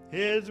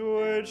 His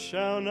word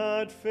shall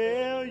not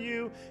fail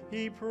you,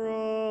 he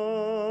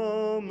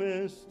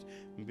promised.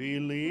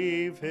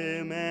 Believe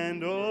him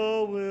and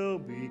all will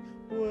be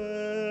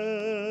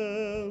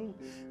well.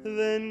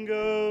 Then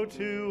go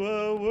to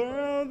a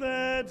world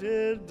that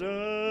is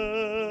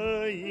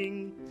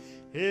dying,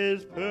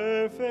 his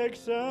perfect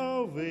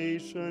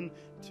salvation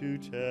to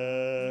tell.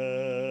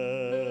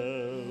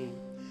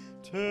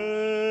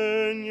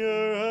 Turn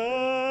your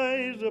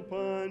eyes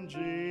upon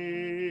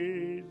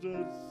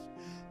Jesus,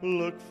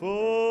 look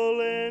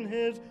full in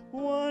his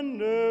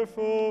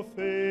wonderful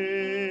face,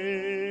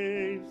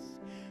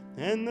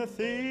 and the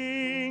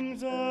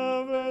things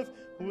of earth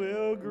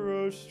will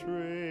grow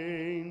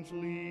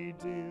strangely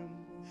dim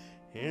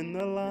in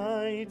the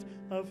light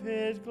of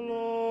his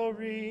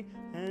glory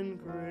and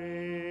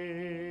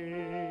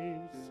grace.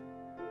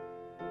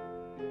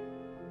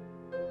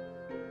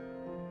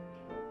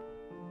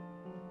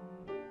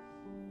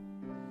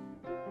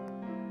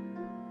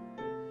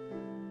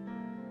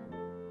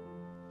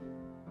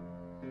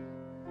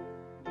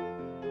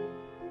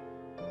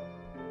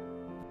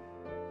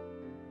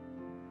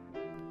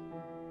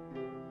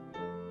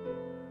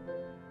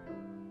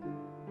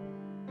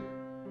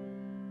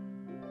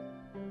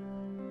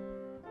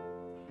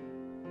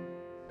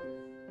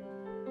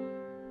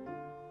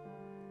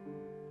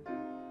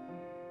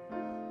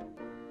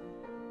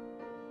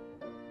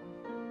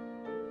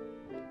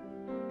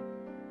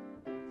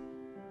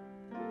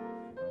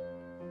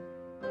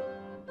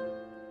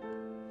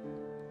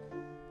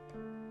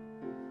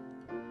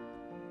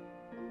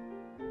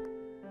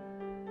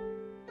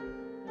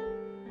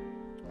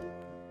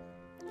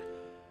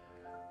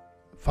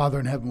 Father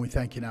in heaven, we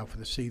thank you now for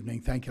this evening.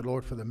 Thank you,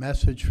 Lord, for the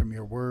message from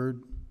your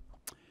word.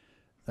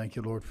 Thank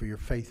you, Lord, for your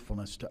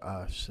faithfulness to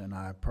us. And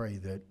I pray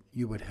that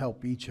you would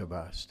help each of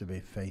us to be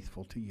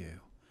faithful to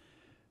you.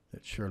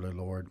 That surely,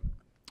 Lord,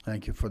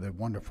 thank you for the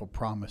wonderful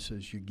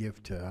promises you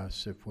give to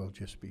us if we'll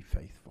just be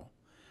faithful.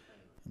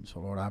 And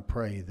so, Lord, I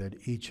pray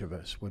that each of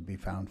us would be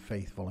found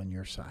faithful in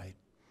your sight.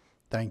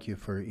 Thank you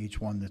for each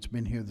one that's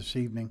been here this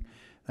evening.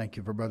 Thank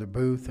you for Brother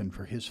Booth and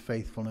for his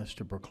faithfulness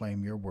to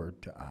proclaim your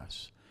word to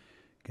us.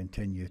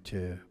 Continue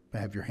to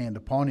have your hand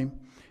upon him.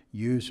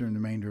 Use him in the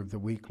remainder of the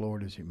week,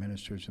 Lord, as he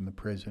ministers in the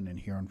prison and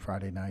here on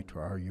Friday night to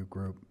our RU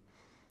group.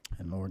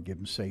 And, Lord, give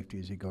him safety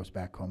as he goes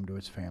back home to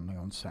his family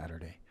on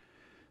Saturday.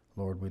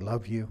 Lord, we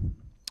love you.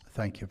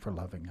 Thank you for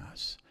loving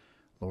us.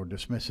 Lord,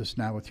 dismiss us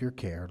now with your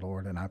care,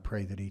 Lord, and I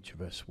pray that each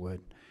of us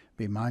would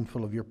be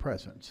mindful of your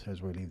presence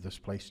as we leave this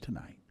place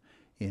tonight.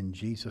 In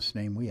Jesus'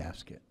 name we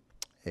ask it.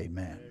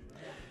 Amen.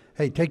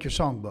 Hey, take your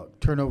songbook.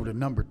 Turn over to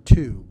number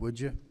 2,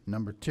 would you?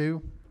 Number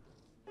 2.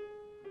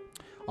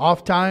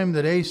 Oft time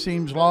the day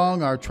seems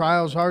long, our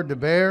trials hard to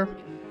bear,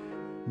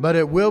 but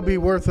it will be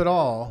worth it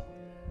all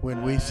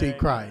when we see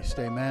Christ.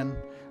 Amen.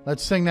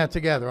 Let's sing that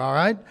together, all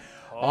right?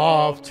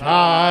 Oft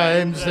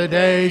times the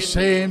day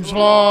seems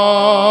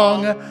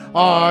long,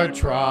 our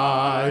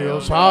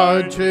trials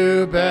hard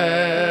to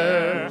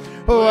bear.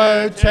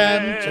 We're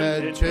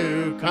tempted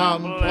to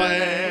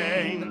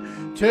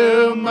complain,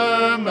 to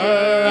murmur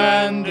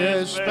and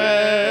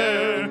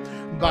despair.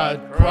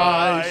 But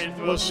Christ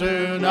will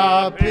soon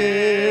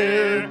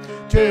appear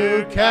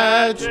to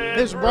catch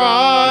his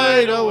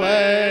bride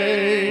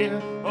away.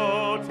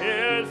 Oh,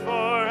 'tis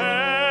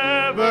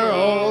forever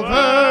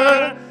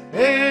Over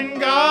in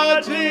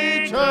God's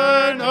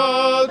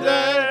eternal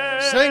day.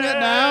 Sing it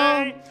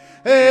now.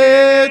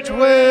 It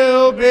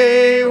will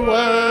be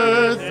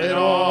worth it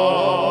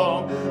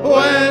all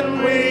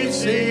when we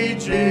see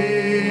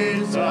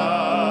Jesus.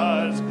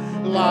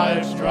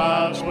 Life's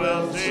trials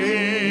will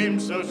seem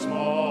so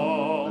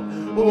small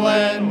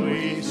when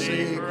we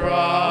see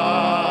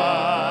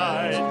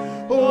Christ.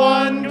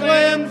 One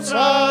glimpse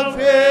of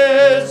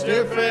his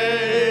dear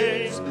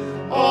face,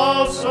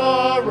 all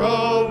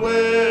sorrow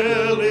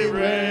will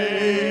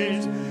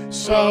erase.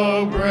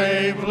 So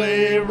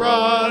bravely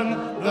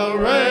run the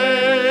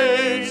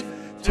race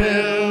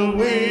till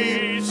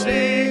we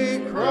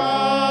see Christ.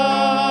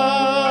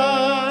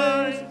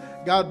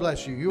 God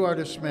bless you. You are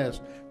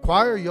dismissed.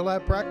 Choir, you'll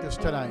have practice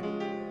tonight.